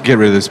 I'll just get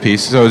rid of this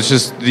piece. So it's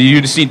just,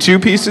 you just need two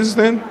pieces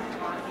then?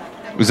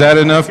 Was that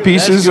enough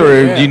pieces,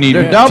 or do you need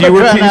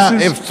fewer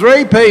pieces? If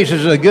 3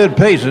 pieces is a good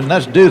piece, then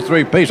let's do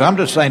 3 pieces. I'm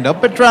just saying,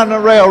 don't be trying to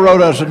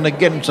railroad us into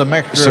getting some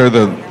extra.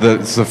 Sir,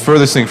 it's the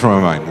furthest thing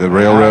from my mind. The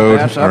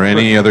railroad or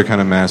any other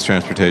kind of mass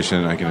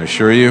transportation, I can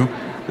assure you,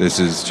 this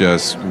is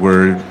just,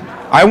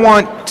 I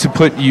want to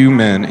put you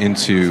men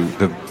into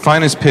the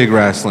finest pig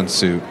wrestling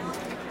suit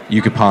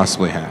you could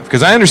possibly have.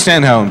 Because I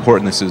understand how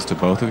important this is to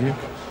both of you.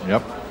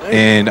 Yep.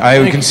 And I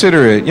would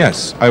consider it,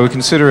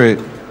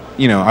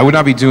 I would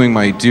not be doing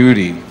my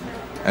duty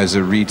as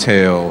a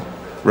retail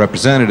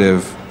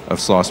representative of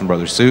Slauson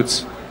Brothers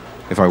Suits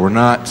if I were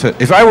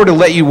to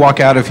let you walk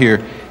out of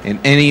here in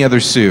any other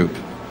suit.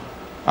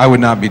 I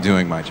would not be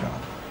doing my job.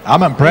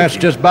 I'm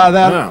impressed just by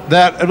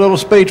that little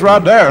speech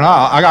right there, and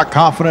I got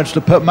confidence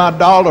to put my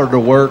dollar to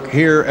work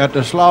here at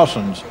the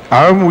Slausons.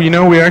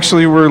 We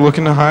actually were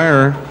looking to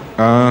hire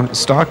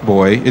stock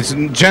boy. It's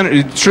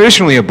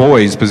traditionally a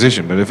boy's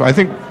position, but I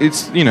think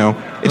it's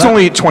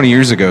only 20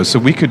 years ago, so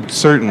we could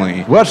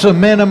certainly. What's the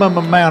minimum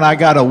amount I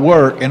got to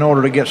work in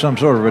order to get some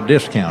sort of a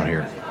discount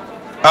here?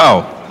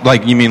 Oh,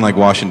 like you mean like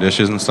washing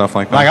dishes and stuff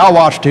like that? Like I'll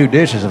wash 2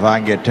 dishes if I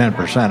can get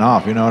 10%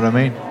 off. You know what I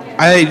mean?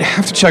 I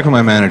have to check with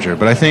my manager,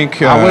 but I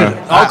think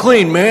I'll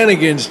clean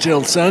mannequins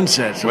till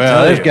sunset.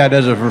 Well, this guy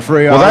does it for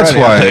free. Well, already, that's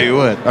why. I'll tell you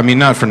what. I mean,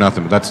 not for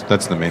nothing, but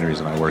that's the main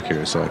reason I work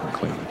here, is so I can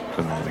clean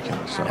the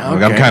mannequins. So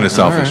I'm kind of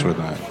selfish with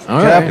that.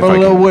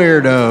 Couple of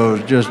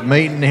weirdos just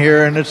meeting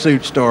here in the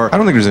suit store. I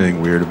don't think there's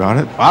anything weird about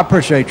it. I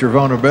appreciate your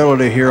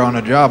vulnerability here on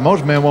the job.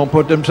 Most men won't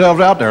put themselves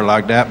out there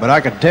like that, but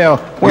I can tell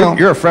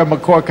you're a Fred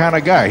McCoy kind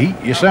of guy.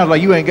 You sound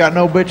like you ain't got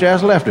no bitch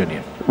ass left in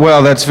you.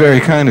 Well, that's very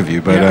kind of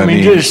you, but I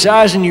mean, just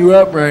sizing you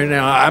up right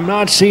now, I'm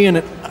not seeing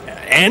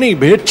any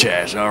bitch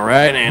ass, all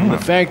right? And the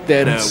fact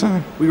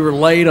that we were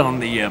late on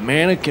the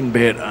mannequin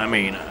bit, I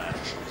mean,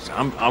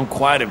 I'm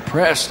quite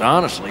impressed,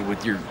 honestly,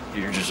 with your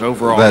just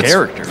overall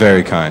character. That's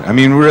very kind. I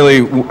mean,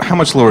 really, how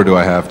much lower do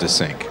I have to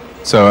sink?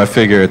 So I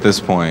figure at this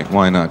point,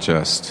 why not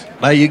just...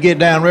 Now, you get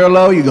down real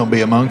low, you're going to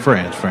be among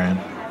friends, friend.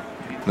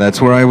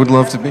 That's where I would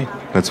love to be.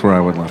 That's where I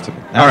would love to be.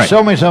 Now, all right.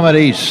 Show me some of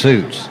these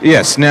suits.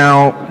 Yes.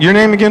 Now, your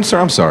name again, sir?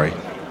 I'm sorry.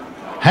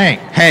 Hank.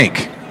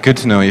 Hank. Good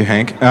to know you,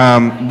 Hank.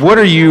 What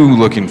are you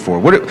looking for?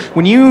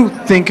 When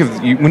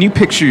you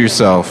picture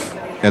yourself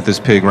at this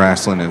pig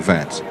wrestling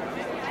event,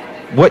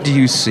 what do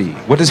you see?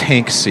 What does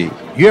Hank see?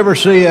 You ever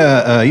see? You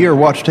ever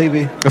watch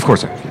TV? Of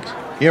course I have.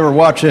 Yes. You ever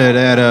watch it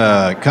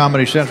at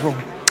Comedy Central?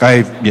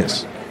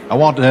 Yes. I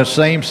want that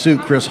same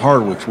suit Chris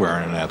Hardwick's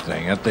wearing in that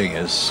thing. That thing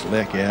is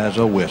slick as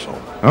a whistle.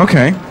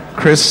 Okay.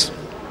 Chris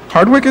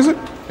Hardwick, is it?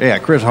 Yeah,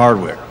 Chris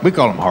Hardwick. We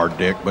call him Hard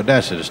Dick, but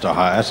that's a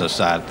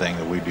side thing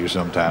that we do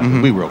sometimes.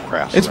 Mm-hmm. We real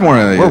crass.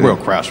 We're real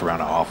crass around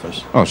the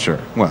office. Oh, sure.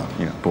 Well,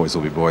 boys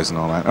will be boys and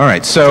all that. All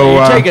right,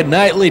 so you take a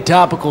nightly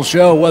topical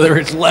show, whether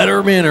it's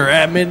Letterman or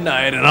At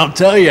Midnight, and I'll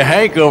tell you,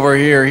 Hank over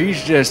here,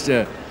 he's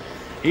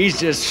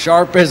just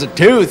sharp as a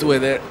tooth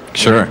with it.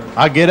 Sure.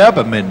 I get up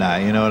at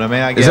midnight, you know what I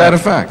mean? Is that a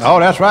fact? Oh,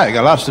 that's right. You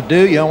got lots to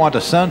do. You don't want the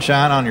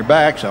sunshine on your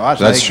back, so I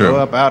say go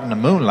up out in the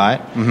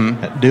moonlight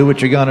and do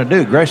what you're going to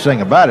do. Great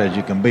thing about it is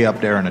you can be up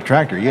there in a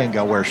tractor. You ain't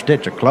got to wear a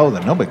stitch of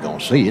clothing. Nobody's going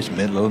to see you. It's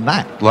middle of the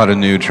night. A lot of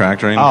new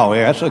tractoring. Oh,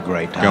 yeah, that's a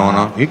great time. Going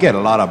on. You get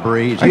a lot of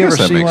breeze. You ever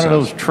see one of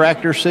those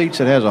tractor seats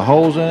that has a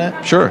holes in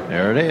it? Sure.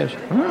 There it is.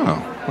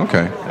 Oh.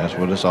 Okay. That's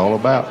what it's all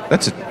about.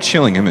 That's a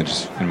chilling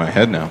image in my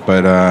head now,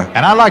 but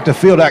and I like to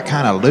feel that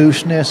kind of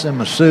looseness in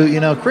my suit.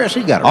 Chris,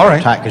 he got it all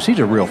tight because he's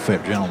a real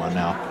fit gentleman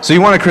now. So you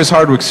want a Chris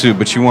Hardwick suit,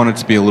 but you want it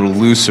to be a little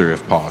looser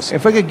if possible.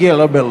 If we could get a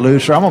little bit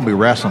looser, I'm going to be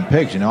wrestling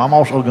pigs. I'm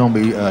also going to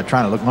be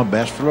trying to look my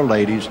best for the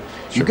ladies. Sure.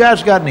 You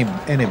guys got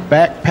any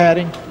back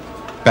padding?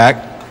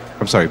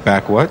 I'm sorry,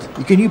 back what?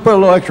 Can you put a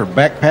little extra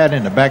back pad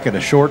in the back of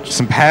the shorts?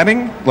 Some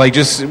padding? Like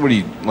just,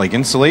 like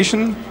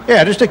insulation?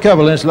 Yeah, just a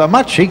couple of insulation.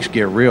 My cheeks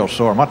get real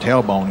sore. My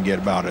tailbone get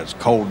about as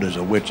cold as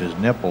a witch's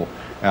nipple.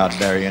 out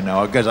there,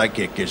 because I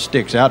kick his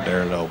sticks out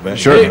there a little bit.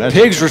 Sure.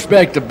 Pigs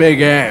respect a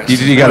big ass.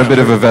 You got a bit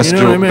of a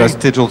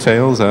vestigial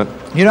tail, is that?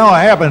 You know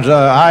what happens?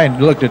 I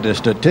looked at the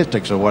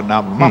statistics or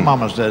whatnot. But my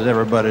mama says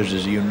everybody's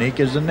as unique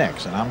as the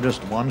next, and I'm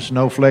just one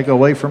snowflake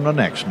away from the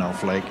next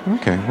snowflake.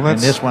 Okay, well and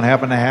this one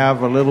happened to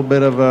have a little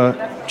bit of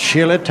a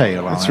chilly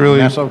tail on it.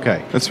 And that's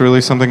okay. That's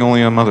really something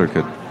only a mother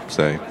could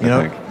say.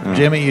 I think.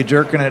 Jimmy, you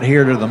jerking it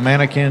here to the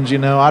mannequins.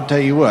 I'll tell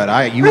you what.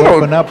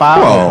 Open up,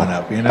 I open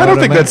up. I don't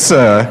think that's.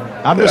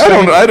 I'm just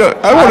saying.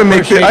 I want to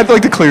make. I'd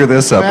like to clear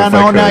this up.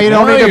 Well, no, you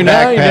don't need to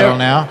backpedal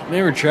now.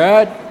 Never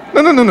tried.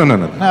 No.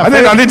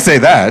 I didn't say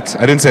that.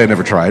 I didn't say I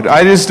never tried.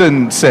 I just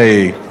didn't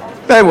say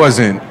that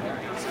wasn't.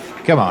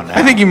 Come on now.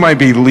 I think you might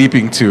be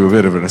leaping to a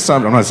bit of an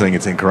assumption. I'm not saying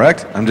it's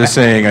incorrect. I'm just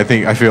saying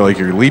I feel like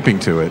you're leaping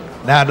to it.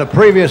 Now, the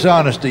previous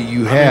honesty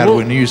you had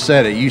when you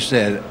said it, you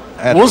said.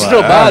 We'll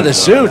still buy the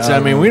suits.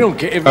 I mean, we don't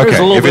care if there's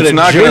a little bit of if it's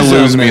not going to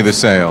lose me the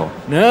sale.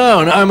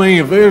 No. I mean,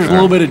 if there's a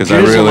little bit of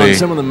jizzle on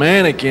some of the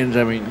mannequins,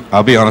 I mean.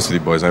 I'll be honest with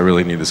you, boys. I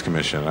really need this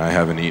commission. I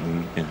haven't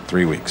eaten in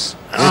 3 weeks.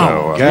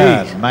 Oh,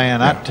 God,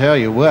 man! I tell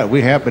you what,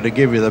 we happy to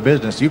give you the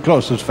business. You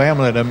closest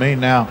family to me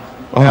now.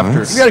 You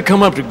got to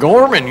come up to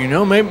Gorman,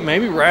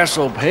 maybe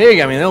wrestle a pig.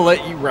 I mean, they'll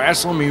let you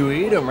wrestle them, you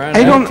eat them right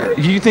after.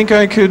 You think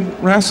I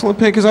could wrestle a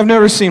pig? Because I've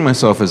never seen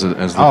myself as the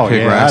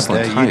pig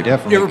wrestling type.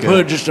 You ever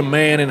put just a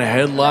man in a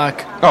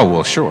headlock? Oh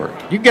well, sure.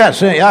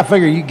 I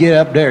figure you get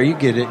up there, you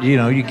get it.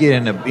 You get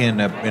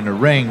in the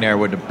ring there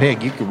with the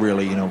pig. You could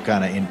really,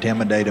 kind of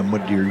intimidate them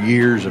with your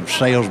years of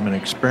salesman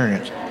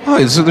experience.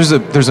 Oh, so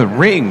there's a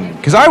ring,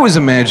 because I was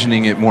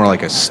imagining it more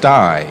like a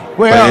sty,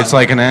 but it's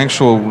like an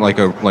actual like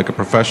a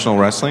professional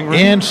wrestling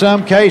ring. In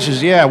some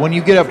cases, yeah. When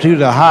you get up to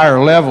the higher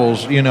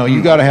levels,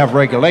 you got to have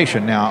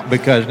regulation now,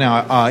 because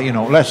now,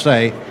 let's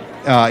say,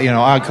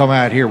 I come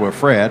out here with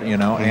Fred,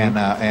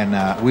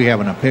 and we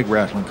having a pig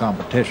wrestling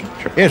competition.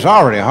 Sure. It's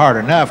already hard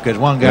enough because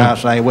one guy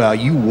say, well,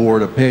 you wore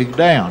the pig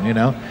down,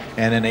 and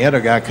then the other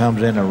guy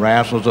comes in and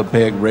wrestles a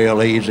pig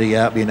real easy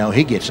up,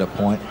 he gets a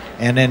point,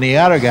 and then the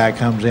other guy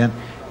comes in.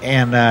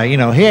 And,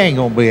 he ain't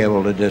going to be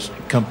able to just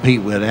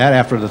compete with that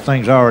after the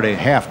thing's already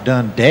half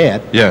done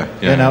dead.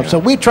 Yeah. So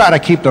we try to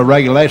keep the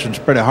regulations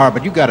pretty hard,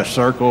 but you got a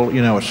circle,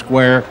 a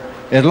square.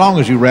 As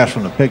long as you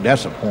wrestle a pig,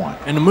 that's the point.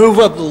 And to move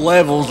up the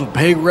levels of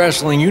pig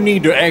wrestling, you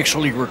need to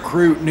actually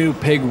recruit new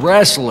pig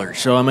wrestlers.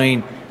 So, I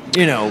mean,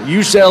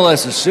 you sell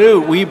us a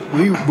suit, we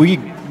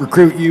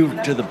recruit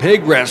you to the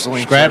pig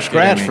wrestling. Scratch,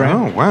 friend.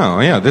 Oh, wow.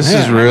 Yeah, this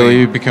is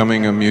really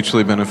becoming a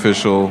mutually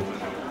beneficial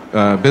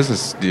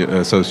business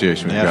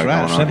association. That's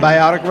right,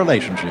 symbiotic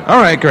relationship.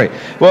 All right, great.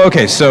 Well,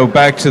 okay, so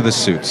back to the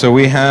suit. So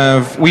we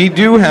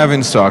do have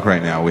in stock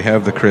right now, we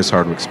have the Chris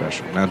Hardwick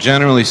special. Now,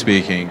 generally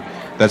speaking,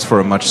 that's for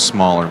a much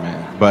smaller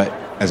man. But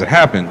as it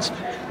happens,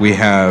 we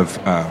have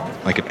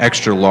like an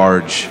extra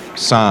large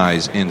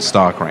size in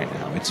stock right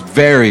now. It's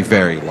very,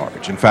 very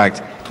large. In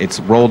fact,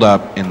 it's rolled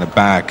up in the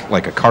back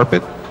like a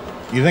carpet.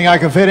 You think I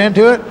can fit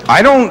into it?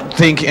 I don't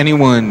think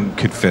anyone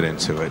could fit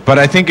into it. But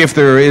I think if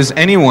there is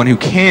anyone who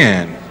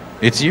can,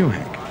 it's you,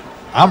 Hank.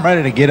 I'm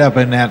ready to get up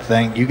in that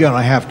thing. You're going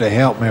to have to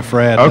help me,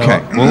 Fred. Okay.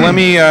 Well, let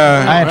me...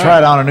 I ain't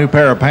tried on a new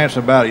pair of pants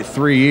in about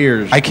 3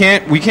 years. We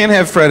can't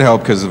have Fred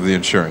help because of the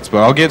insurance,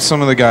 but I'll get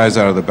some of the guys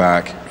out of the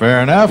back.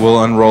 Fair enough.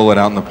 We'll unroll it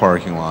out in the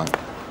parking lot.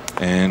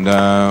 And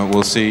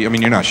we'll see. I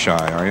mean, you're not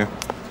shy, are you?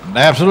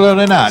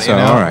 Absolutely not. So,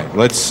 all right.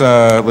 Let's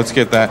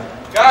get that.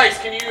 Guys,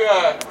 can you...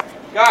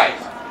 Guys!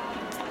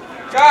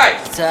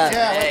 What's up?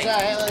 Yeah, what's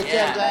up? Hey, look,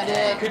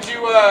 yeah. Could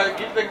you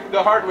get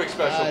the Hardwick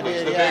special, please?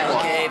 Dude, The yeah, big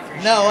okay,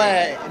 one. No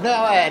way,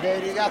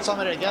 dude. You got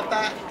somebody to get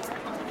that?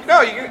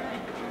 No, you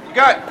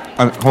got...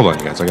 Hold on,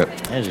 you guys. I got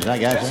Just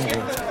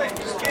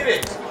get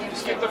it.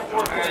 Just get the 4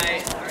 All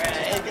right.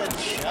 Hey, good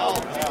show,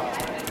 pal.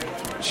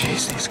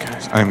 Jeez, these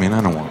guys. I mean,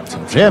 I don't want to.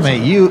 Jimmy,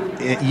 you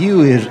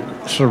is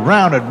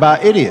surrounded by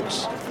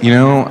idiots.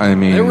 I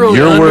mean, really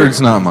your words,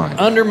 not mine.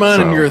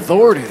 Undermining your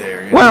authority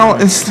there. Well,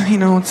 it's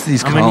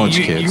these college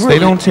kids. They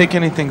don't take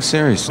anything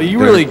seriously. But you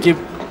really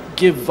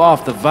give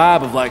off the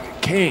vibe of like a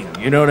king.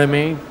 You know what I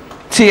mean?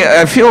 See,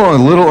 I feel a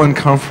little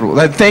uncomfortable.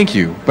 Thank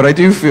you, but I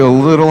do feel a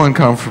little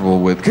uncomfortable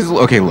with because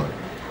okay, look,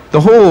 the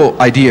whole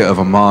idea of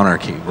a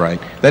monarchy, right?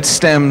 That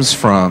stems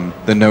from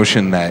the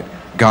notion that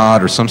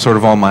God or some sort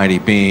of almighty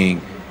being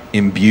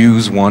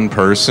imbues one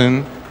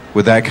person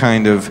with that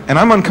kind of, and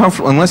I'm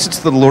uncomfortable unless it's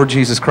the Lord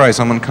Jesus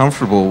Christ. I'm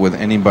uncomfortable with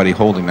anybody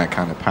holding that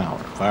kind of power.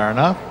 Fair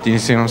enough. Do you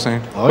see what I'm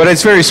saying? But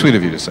it's very sweet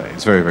of you to say.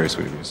 It's very, very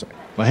sweet of you to say.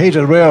 Well, he's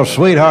a real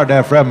sweetheart,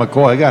 that Fred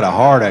McCoy. He got a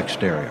hard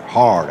exterior. Is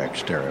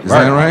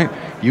that right?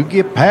 You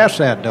get past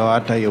that, though, I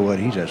tell you what,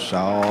 he's as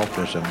soft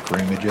as some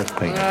creamy just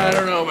peanut butter. I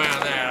don't know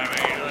about that. I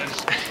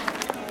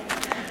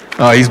mean,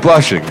 Oh, he's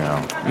blushing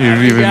now.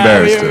 You've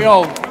embarrassed him.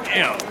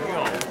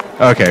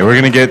 Okay, we're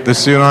gonna get the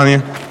suit on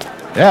you.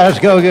 Yeah, let's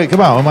go.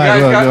 Come on, we might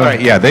as well go.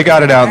 Right, yeah, they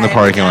got it out in the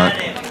parking lot.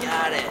 We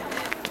got it.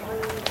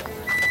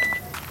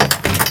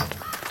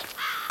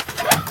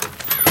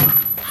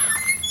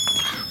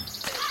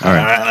 All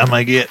right. I'm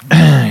gonna get.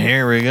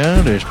 Here we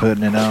go. Just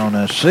putting it on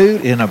a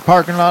suit in a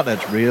parking lot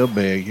that's real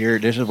big. Here,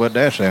 this is what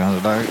that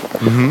sounds like.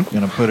 Mm-hmm.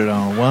 Gonna put it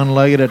on one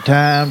leg at a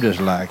time, just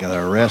like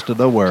the rest of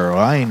the world.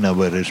 I ain't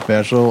nobody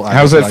special.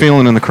 How's that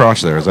feeling in the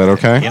crotch there? Is that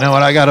okay? You know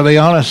what? I got to be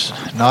honest.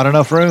 Not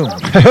enough room.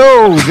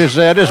 Oh, just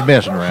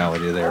messing around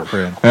with you there,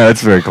 friend. Yeah,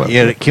 that's very clever.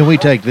 Yeah, can we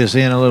take this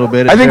in a little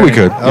bit? I think we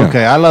could. Yeah.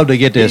 Okay, I'd love to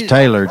get this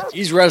tailored.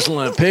 He's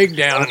wrestling a pig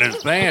down in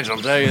his pants. I'll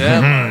tell you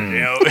that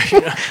much.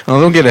 You know.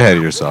 Well, don't get ahead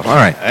of yourself. All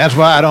right. That's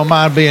why I don't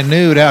mind being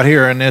nude out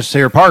here in this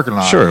here parking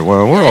lot. Sure.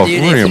 Well, we're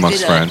here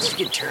amongst If friends.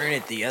 you could turn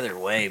it the other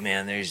way,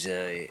 man. There's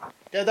a.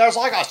 Dude, there's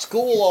like a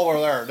school over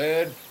there,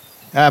 dude.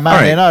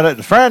 Right. You know,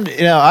 friend,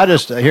 I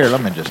just, here,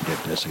 let me just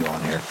get this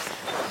going here.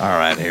 All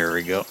right, here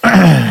we go.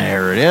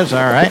 There it is.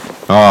 All right.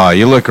 Oh,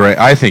 you look great.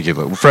 I think you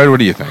look. Fred, what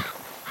do you think?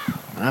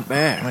 Not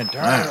bad.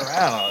 Turn it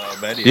around a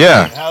little bit.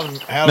 Yeah.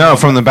 How's No,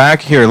 from the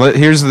back. Here, let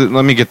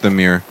me get the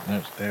mirror.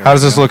 How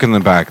does this look in the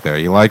back there?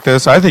 You like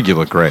this? I think you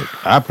look great.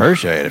 I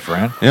appreciate it,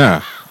 friend.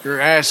 Yeah. Your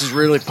ass is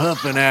really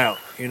pumping out,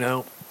 you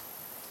know.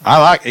 I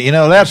like,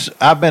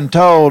 I've been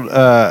told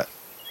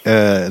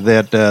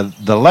that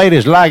the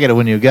ladies like it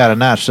when you got a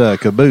nice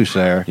caboose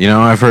there.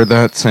 I've heard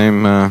that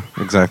same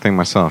exact thing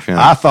myself.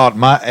 Yeah. I thought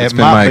It's it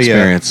been might my be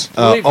experience.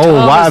 a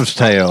old wives'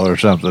 tale or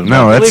something.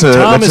 No, that's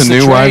a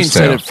new wives'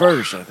 said tale. it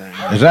first, I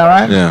think. Is that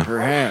right? Yeah.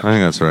 Perhaps. I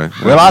think that's right.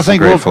 Well, He's I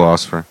think a great we'll-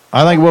 philosopher.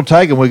 I think we'll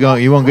take them.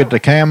 You want to get the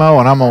camo,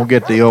 and I'm gonna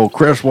get the old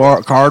Chris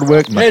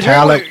Hardwick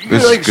metallic.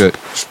 This is good.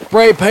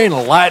 Spray paint a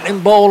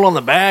lightning bolt on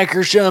the back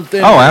or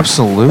something. Oh,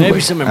 absolutely. Maybe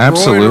some embroidery.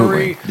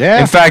 Absolutely.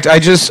 Yeah. In fact,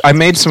 I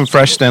made some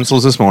fresh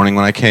stencils this morning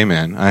when I came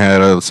in. I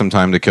had some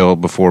time to kill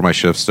before my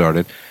shift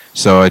started,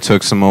 so I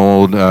took some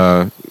old,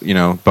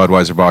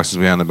 Budweiser boxes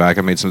behind the back.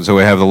 I made some. So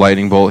we have the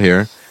lightning bolt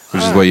here,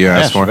 which is what you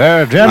asked for.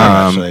 Very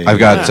generous. I've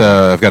got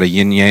a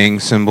yin yang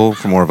symbol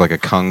for more of like a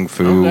kung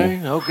fu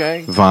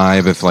Okay.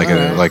 vibe, if like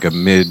a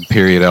mid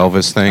period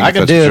Elvis thing. I if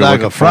could that's do what it you're like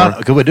looking a front.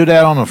 for. Could we do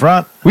that on the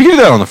front? We can do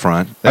that on the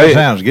front. That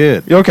sounds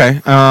good. Okay.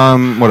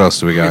 What else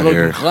do we got You're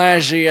here? looking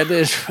classy at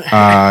this.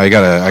 I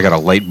got a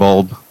light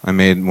bulb. I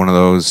made one of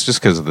those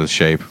just because of the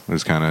shape. It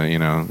was kind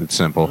of it's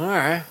simple. All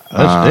right.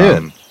 Let's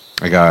do it.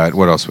 I got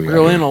what else we got?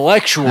 Real here?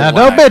 intellectual. Now,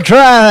 don't be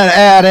trying to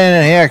add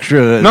in any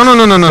extra. No.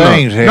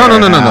 things here.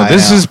 No.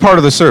 This is part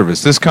of the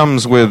service. This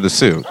comes with the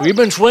suit. We've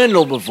been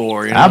swindled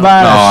before, you know. I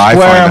buy I a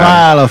square find that.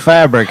 mile of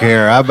fabric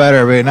here. I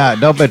better be not.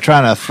 Don't be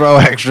trying to throw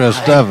extra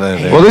stuff in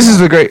here. Well, this is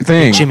the great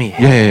thing. Jimmy.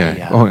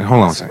 Yeah. Oh,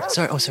 hold on a second.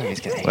 Sorry, guys.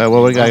 Well,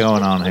 what we got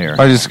going on here?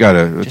 I just got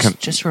to.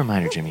 Just a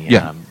reminder, Jimmy.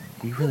 Yeah.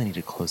 We really need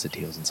to close the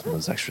deals on some of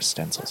those extra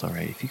stencils. All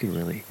right, if you could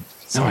really.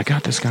 No, I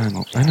got this guy. I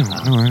know.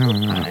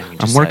 I'm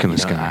just, working you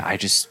this know, guy. I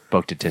just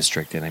spoke to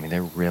District, and I mean,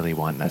 they're really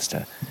wanting us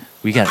to.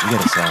 We got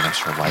to sell an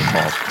extra light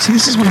bulb. See,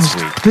 this is what this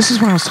week. This is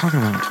what I was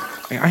talking about.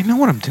 I know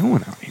what I'm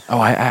doing out here.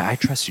 Oh, I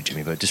trust you,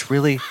 Jimmy, but just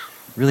really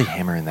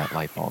hammer in that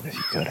light bulb if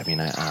you could. I mean,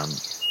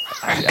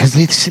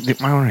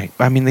 Because all right.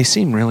 I mean, they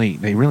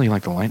really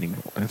like the lightning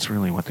bolt. That's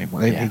really what they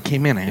want. They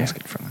came in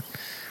asking for that.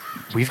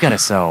 we've got to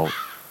sell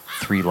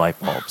 3 light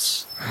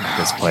bulbs at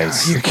this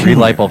place. You're 3 kidding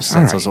light me. bulb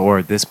stencils, All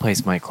or this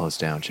place might close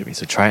down, Jimmy.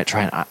 So try it.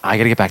 I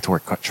got to get back to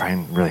work. Try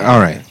and really. All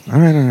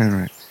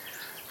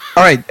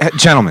right,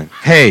 gentlemen.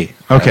 Hey,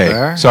 okay.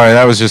 there. Sorry,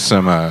 that was just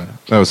some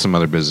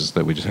other business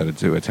that we just had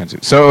to attend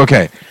to. So,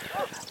 okay,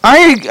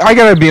 I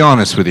gotta be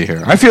honest with you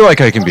here. I feel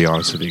like I can be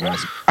honest with you guys.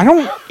 I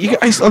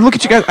look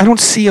at you guys. I don't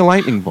see a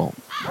lightning bolt.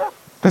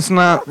 That's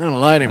not. Not a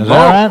lightning Is bolt.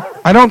 that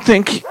right? I don't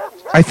think.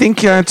 I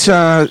think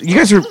that you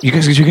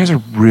guys are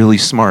really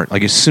smart.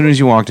 Like as soon as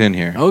you walked in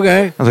here,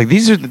 Okay. I was like,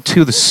 these are the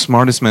 2 of the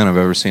smartest men I've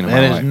ever seen in my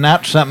That is life.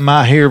 not something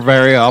I hear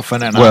very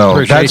often, and I Well,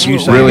 appreciate that's you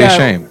saying really We a got-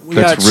 shame. We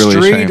That's got really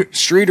a street, shame.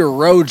 street or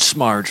road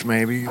smarts,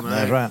 maybe.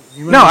 That's right.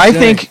 No, I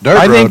think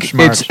Dirt road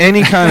smarts. it's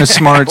any kind of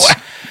smarts.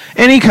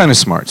 Any kind of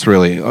smarts,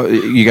 really.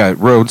 You got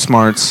road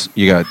smarts.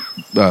 You got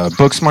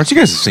book smarts. You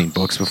guys have seen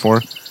books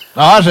before.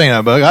 Oh, I've seen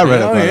that book. I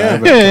read it. Oh,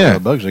 yeah. Yeah. The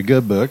book's a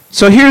good book.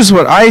 So here's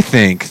what I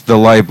think the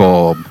light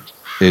bulb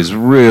is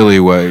really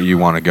what you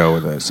want to go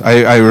with this.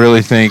 I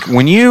really think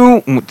when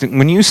you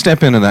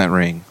step into that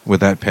ring with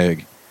that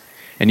pig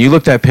and you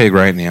look that pig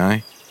right in the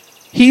eye,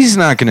 he's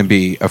not going to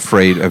be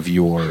afraid of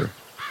you're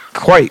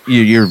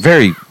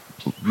very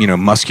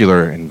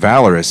muscular and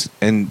valorous,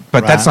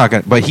 but that's not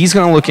going to, but he's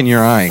going to look in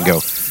your eye and go,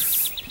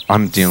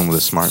 I'm dealing with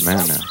a smart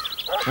man now.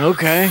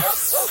 Okay.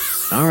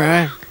 All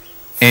right.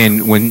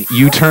 And when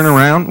you turn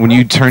around, when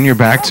you turn your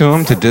back to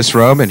him to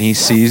disrobe and he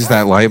sees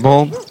that light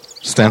bulb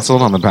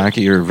stenciled on the back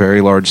of your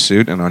very large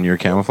suit and on your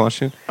camouflage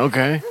suit,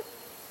 Okay.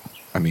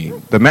 I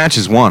mean, the match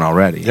is won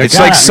already. They're It's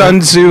like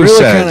Sun Tzu really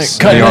says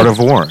kinda in The cut Art it. of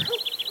War.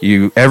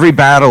 Every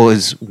battle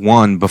is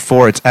won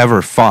before it's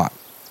ever fought.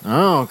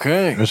 Oh,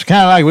 okay. It's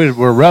kind of like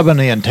we're rubbing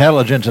the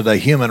intelligence of the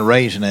human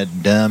race in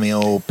that dummy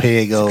old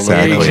pig old.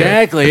 Exactly.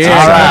 Exactly. All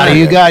Yeah. right,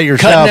 you got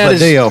yourself Cutting at a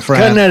his- deal,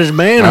 friend. Cutting at his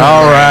man.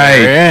 All right.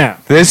 Yeah.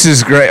 This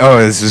is great. Oh,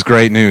 this is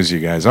great news, you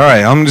guys. All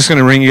right, I'm just going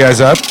to ring you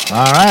guys up.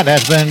 All right,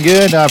 that's been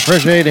good. I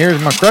appreciate it.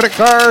 Here's my credit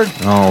card.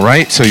 All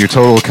right, so your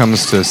total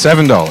comes to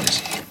 $7.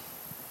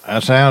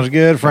 That sounds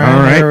good, friend.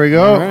 All right. Here we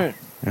go. All right.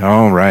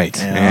 All right.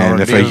 Yeah, And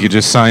I'll if I do- could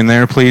just sign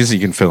there, please, you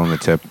can fill in the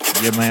tip.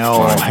 Give me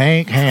old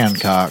Hank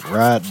Hancock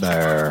right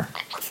there.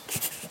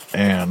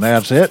 And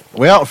that's it.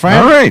 Well,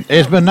 friend, All right.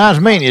 it's been nice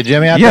meeting you,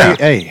 Jimmy. Yeah.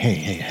 Tell you,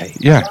 hey.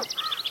 Yeah.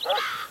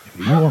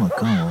 If you want to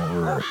come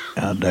over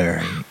out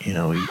there,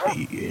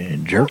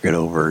 and jerk it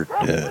over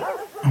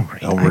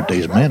at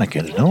these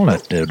mannequins, don't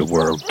let the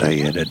world tell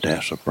you that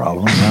that's a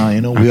problem.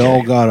 Now, we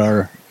all got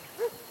our,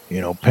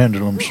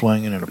 pendulum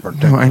swinging in a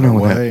particular No, I know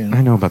way. that.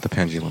 I know about the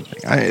pendulum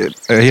thing.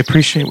 I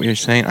appreciate what you're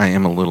saying. I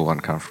am a little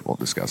uncomfortable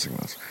discussing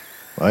this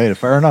Well, hey,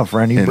 fair enough,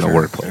 friend. in the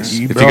workplace. If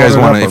you brought guys it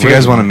want up to,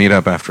 originally. meet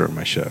up after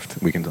my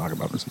shift, we can talk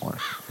about this more.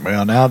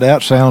 Well, now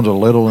that sounds a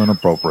little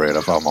inappropriate,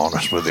 if I'm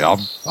honest with you.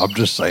 I'm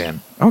just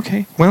saying.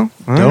 Okay. Well,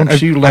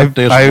 Don't you let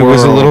this I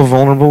was a world- little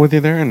vulnerable with you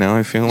there, and now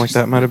I feel like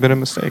that might have been a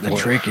mistake. The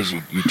trick is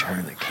you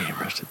turn the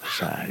cameras to the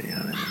side. You know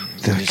what I mean?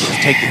 The Just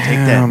take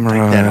that home.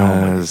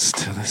 cameras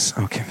to this.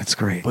 Okay, that's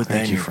great. Put that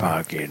Thank in you your for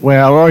pocket.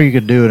 Well, or you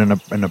could do it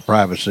in the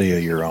privacy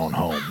of your own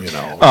home.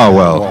 Oh,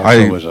 well,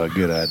 also is a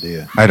good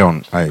idea. I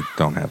don't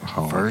have a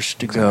home. First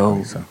to go,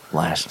 Exactly, so.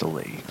 last to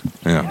leave.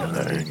 Yeah.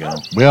 There you go.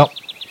 Well,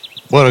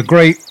 what a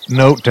great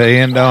note to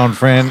end on,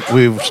 friend.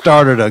 We've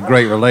started a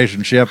great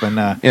relationship, and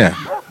Yeah.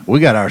 we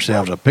got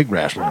ourselves a pig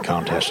wrestling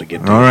contest to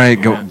get to. All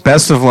right. Go.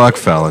 Best of luck,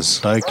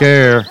 fellas. Take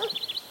care.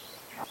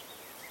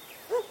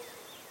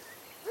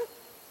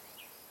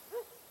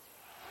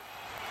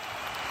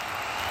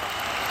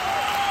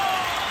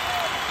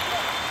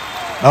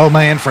 Oh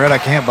man, Fred, I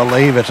can't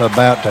believe it's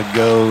about to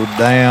go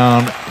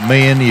down.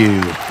 Me and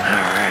you.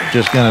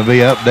 Just gonna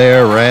be up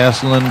there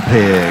wrestling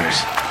pigs.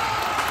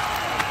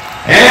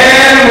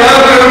 And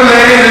welcome,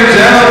 ladies and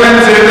gentlemen,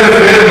 to the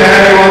 5th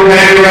annual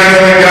pig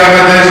wrestling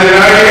competition.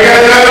 Are you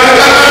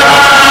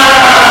guys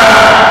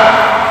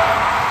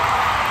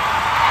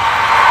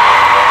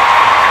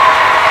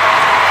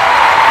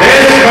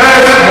This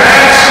first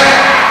match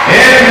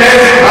in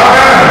this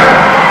card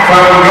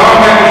from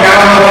Norman,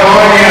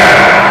 California.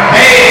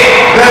 Hey,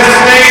 the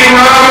Snake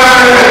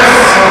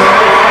Robbers!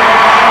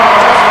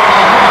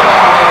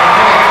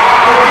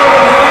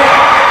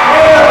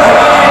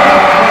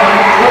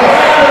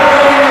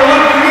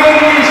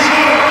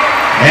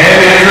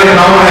 And his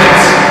opponent,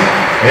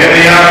 in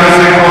the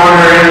opposite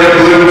corner in the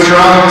blue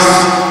trunks,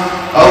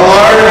 a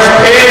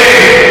large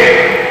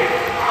pig.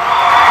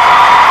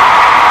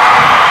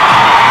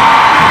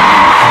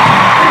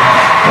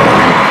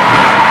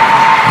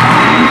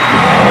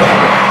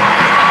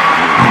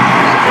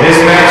 This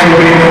match will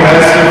be the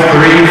best of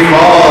 3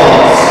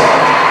 falls.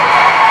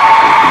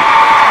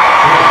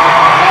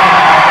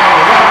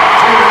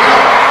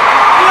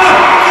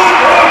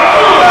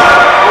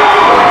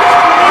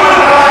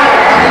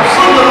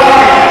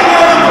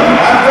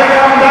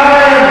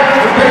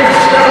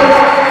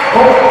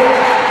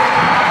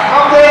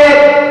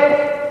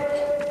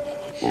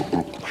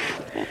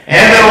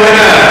 And the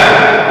winner,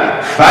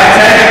 by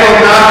technical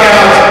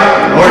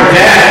knockout or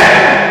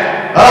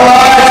death, a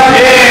large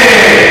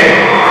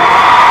pig.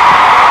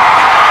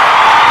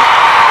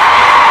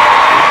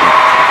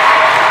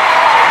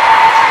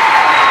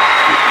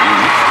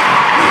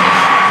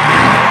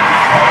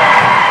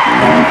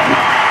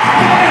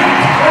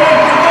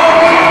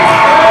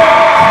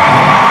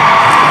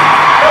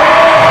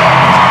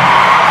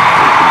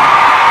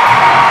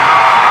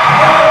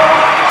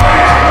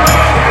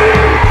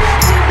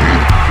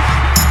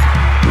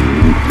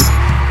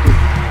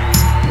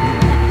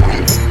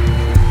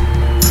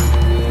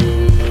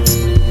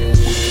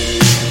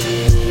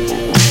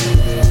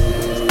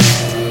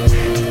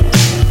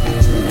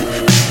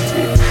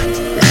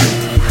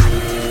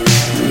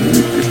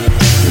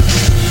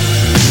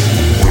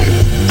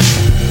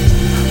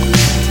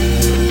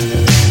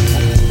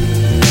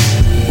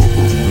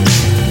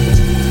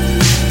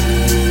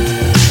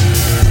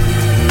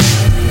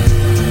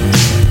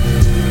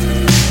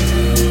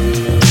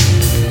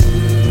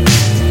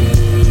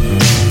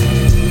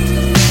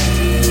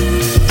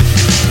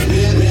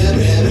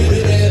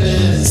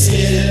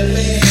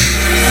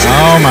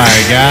 Oh my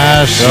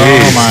gosh.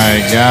 Oh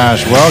my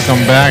gosh.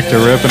 Welcome back to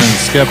Ripping and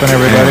Skipping,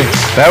 everybody.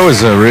 That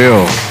was a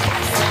real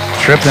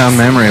trip down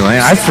memory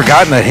lane. I'd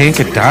forgotten that Hank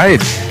had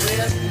died.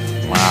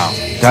 Wow.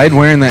 Died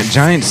wearing that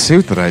giant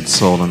suit that I'd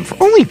sold him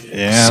for only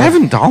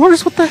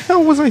 $7? What the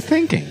hell was I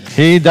thinking?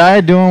 He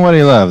died doing what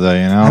he loved, though,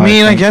 I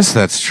mean, I guess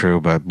that's true,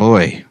 but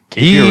boy.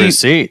 Keep your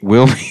receipt.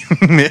 Will be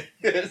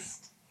missed.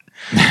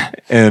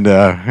 And,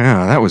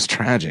 yeah, that was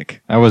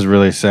tragic. That was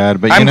really sad.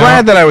 But I'm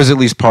glad that I was at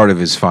least part of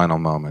his final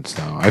moments,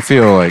 though. I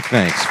feel like,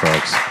 thanks,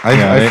 folks.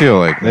 I feel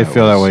like they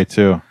feel that way,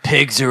 too.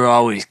 Pigs are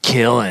always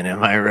killing,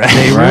 am I right?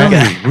 They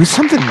really,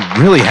 something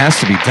really has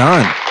to be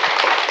done.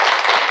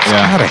 It's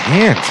out of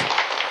hand.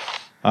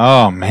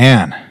 Oh,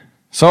 man.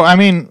 So, I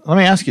mean, let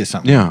me ask you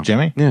something,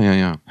 Jimmy.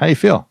 Yeah. How you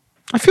feel?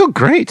 I feel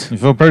great. You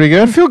feel pretty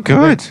good? I feel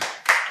good.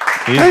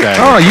 You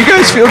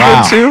guys feel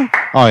good, too?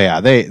 Oh, yeah.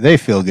 They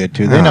feel good,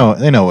 too. They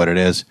know what it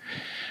is.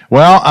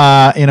 Well,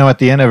 at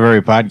the end of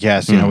every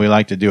podcast, we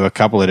like to do a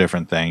couple of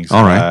different things.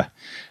 All right.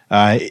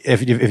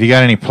 If you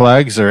got any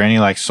plugs or any,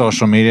 like,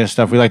 social media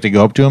stuff, we like to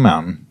go up to a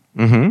mountain.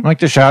 Mm-hmm. I like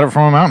to shout it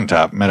from a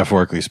mountaintop,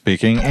 metaphorically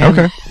speaking,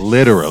 and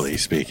literally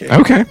speaking.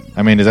 Okay.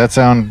 I mean, does that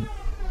sound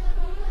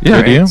Yeah.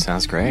 good to you?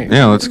 Sounds great.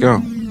 Yeah, let's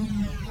go.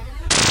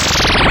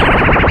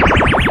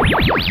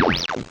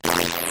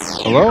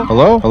 Hello?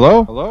 Hello?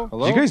 Hello? Hello?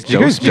 Hello? Do you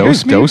guys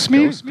dose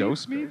me?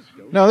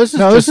 No, this is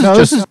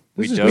just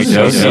We dose.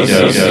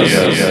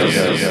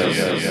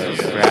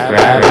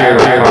 Grab your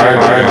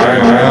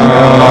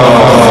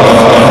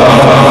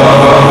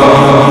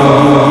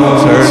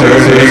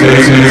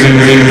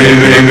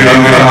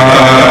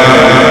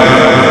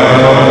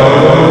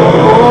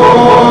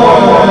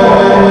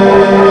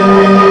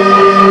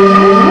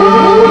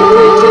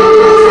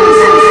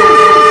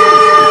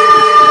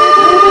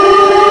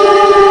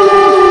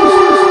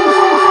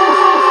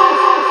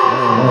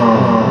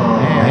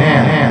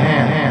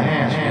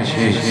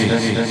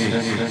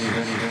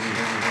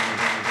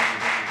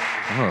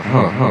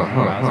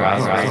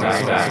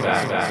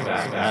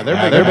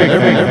they're big.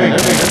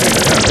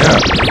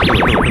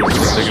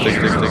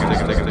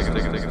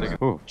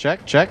 Check.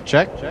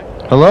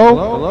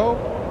 Hello?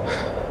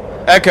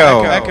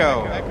 Echo.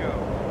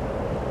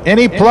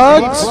 Any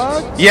plugs?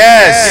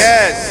 Yes.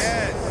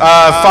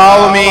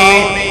 Follow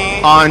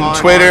me on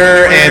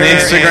Twitter and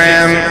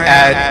Instagram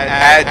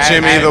at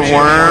Jimmy the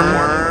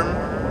Worm.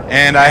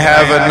 And I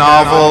have a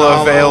novel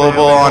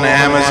available on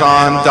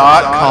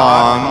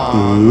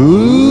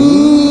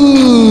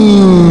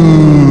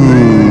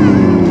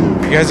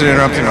Amazon.com. You guys are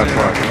interrupting my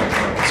talk.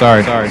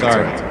 Sorry.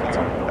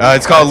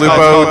 It's called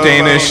Lupo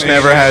Danish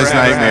Never Has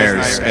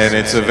Nightmares, and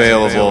it's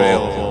available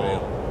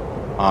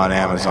on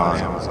Amazon.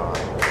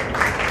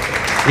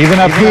 Even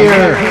up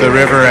here, The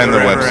river and the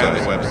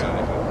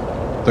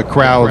website. the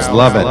crowds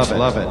love it.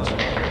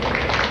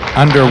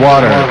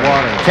 Underwater.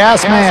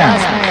 Cast Man.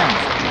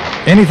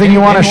 Anything you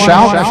want to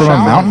shout from a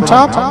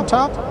mountaintop?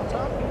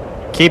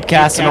 Keep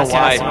casting a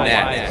wide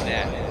net.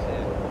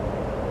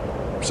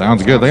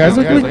 Sounds good. Guys,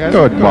 go ahead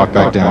and walk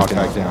back down. All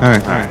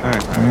right.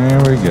 There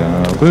we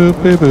go.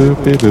 Boopy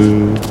boopy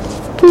boo.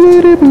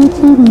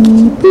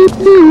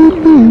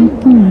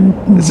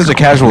 It's such a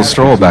casual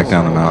stroll back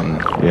down the mountain.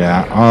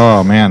 Yeah.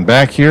 Oh man,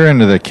 back here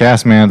into the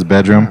cast man's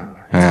bedroom.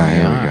 Yeah,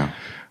 here we go.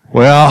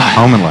 Well,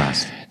 Home and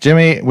last.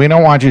 Jimmy, we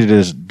don't want you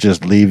to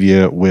just leave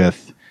you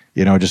with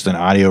just an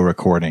audio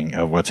recording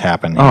of what's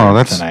happened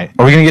here tonight.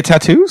 Are we gonna get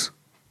tattoos?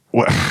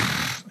 Well,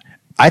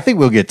 I think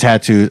we'll get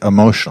tattooed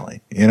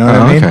emotionally. You know what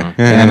I mean? Okay.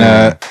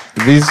 Yeah,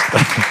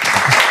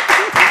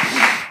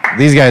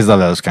 These guys love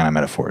those kind of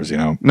metaphors.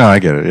 No, I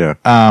get it. Yeah.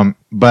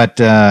 But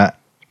a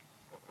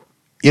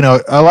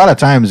lot of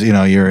times,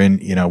 you're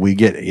in, we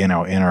get, in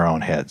our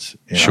own heads.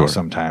 Sure.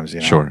 Sometimes,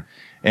 Sure.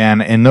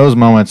 And in those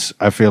moments,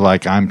 I feel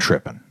like I'm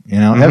tripping.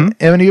 Evan,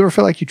 do you ever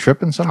feel like you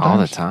tripping sometimes? All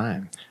the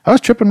time. I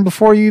was tripping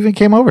before you even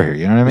came over here.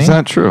 You know what I mean? Is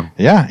that true?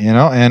 Yeah.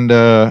 And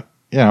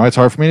it's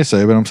hard for me to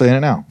say, but I'm saying it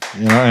now.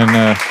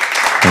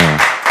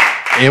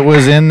 It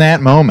was in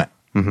that moment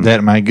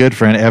that my good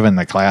friend Evan,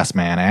 the class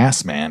man,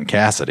 ass man,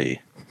 Cassidy.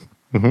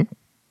 Evan,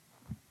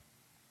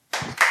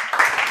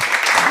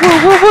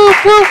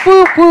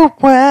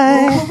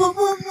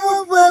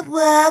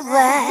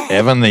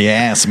 the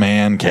ass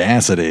man,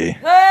 Cassidy.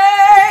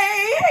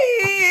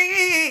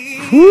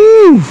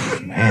 Whew,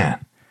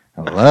 man,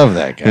 I love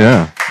that guy.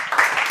 Yeah.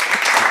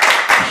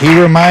 He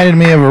reminded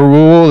me of a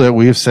rule that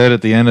we've said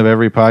at the end of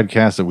every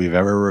podcast that we've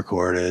ever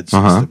recorded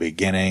since the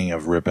beginning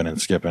of Ripping and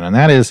Skipping, and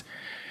that is,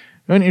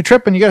 when you're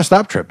tripping, you got to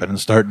stop tripping and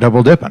start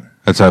double dipping.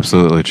 That's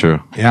absolutely true.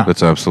 Yeah.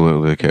 That's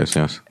absolutely the case,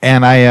 yes.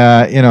 And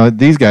I,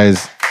 these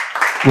guys,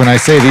 when I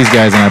say these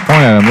guys and I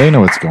point at them, they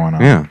know what's going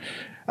on.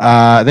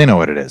 Yeah. They know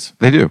what it is.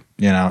 They do.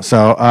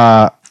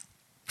 So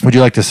would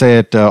you like to say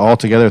it all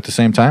together at the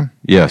same time?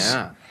 Yes.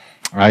 Yeah.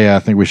 I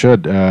think we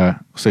should.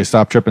 Say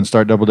stop tripping,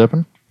 start double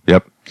dipping.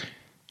 Yep.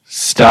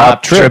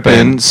 Stop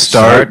tripping,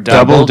 start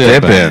double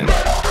dipping.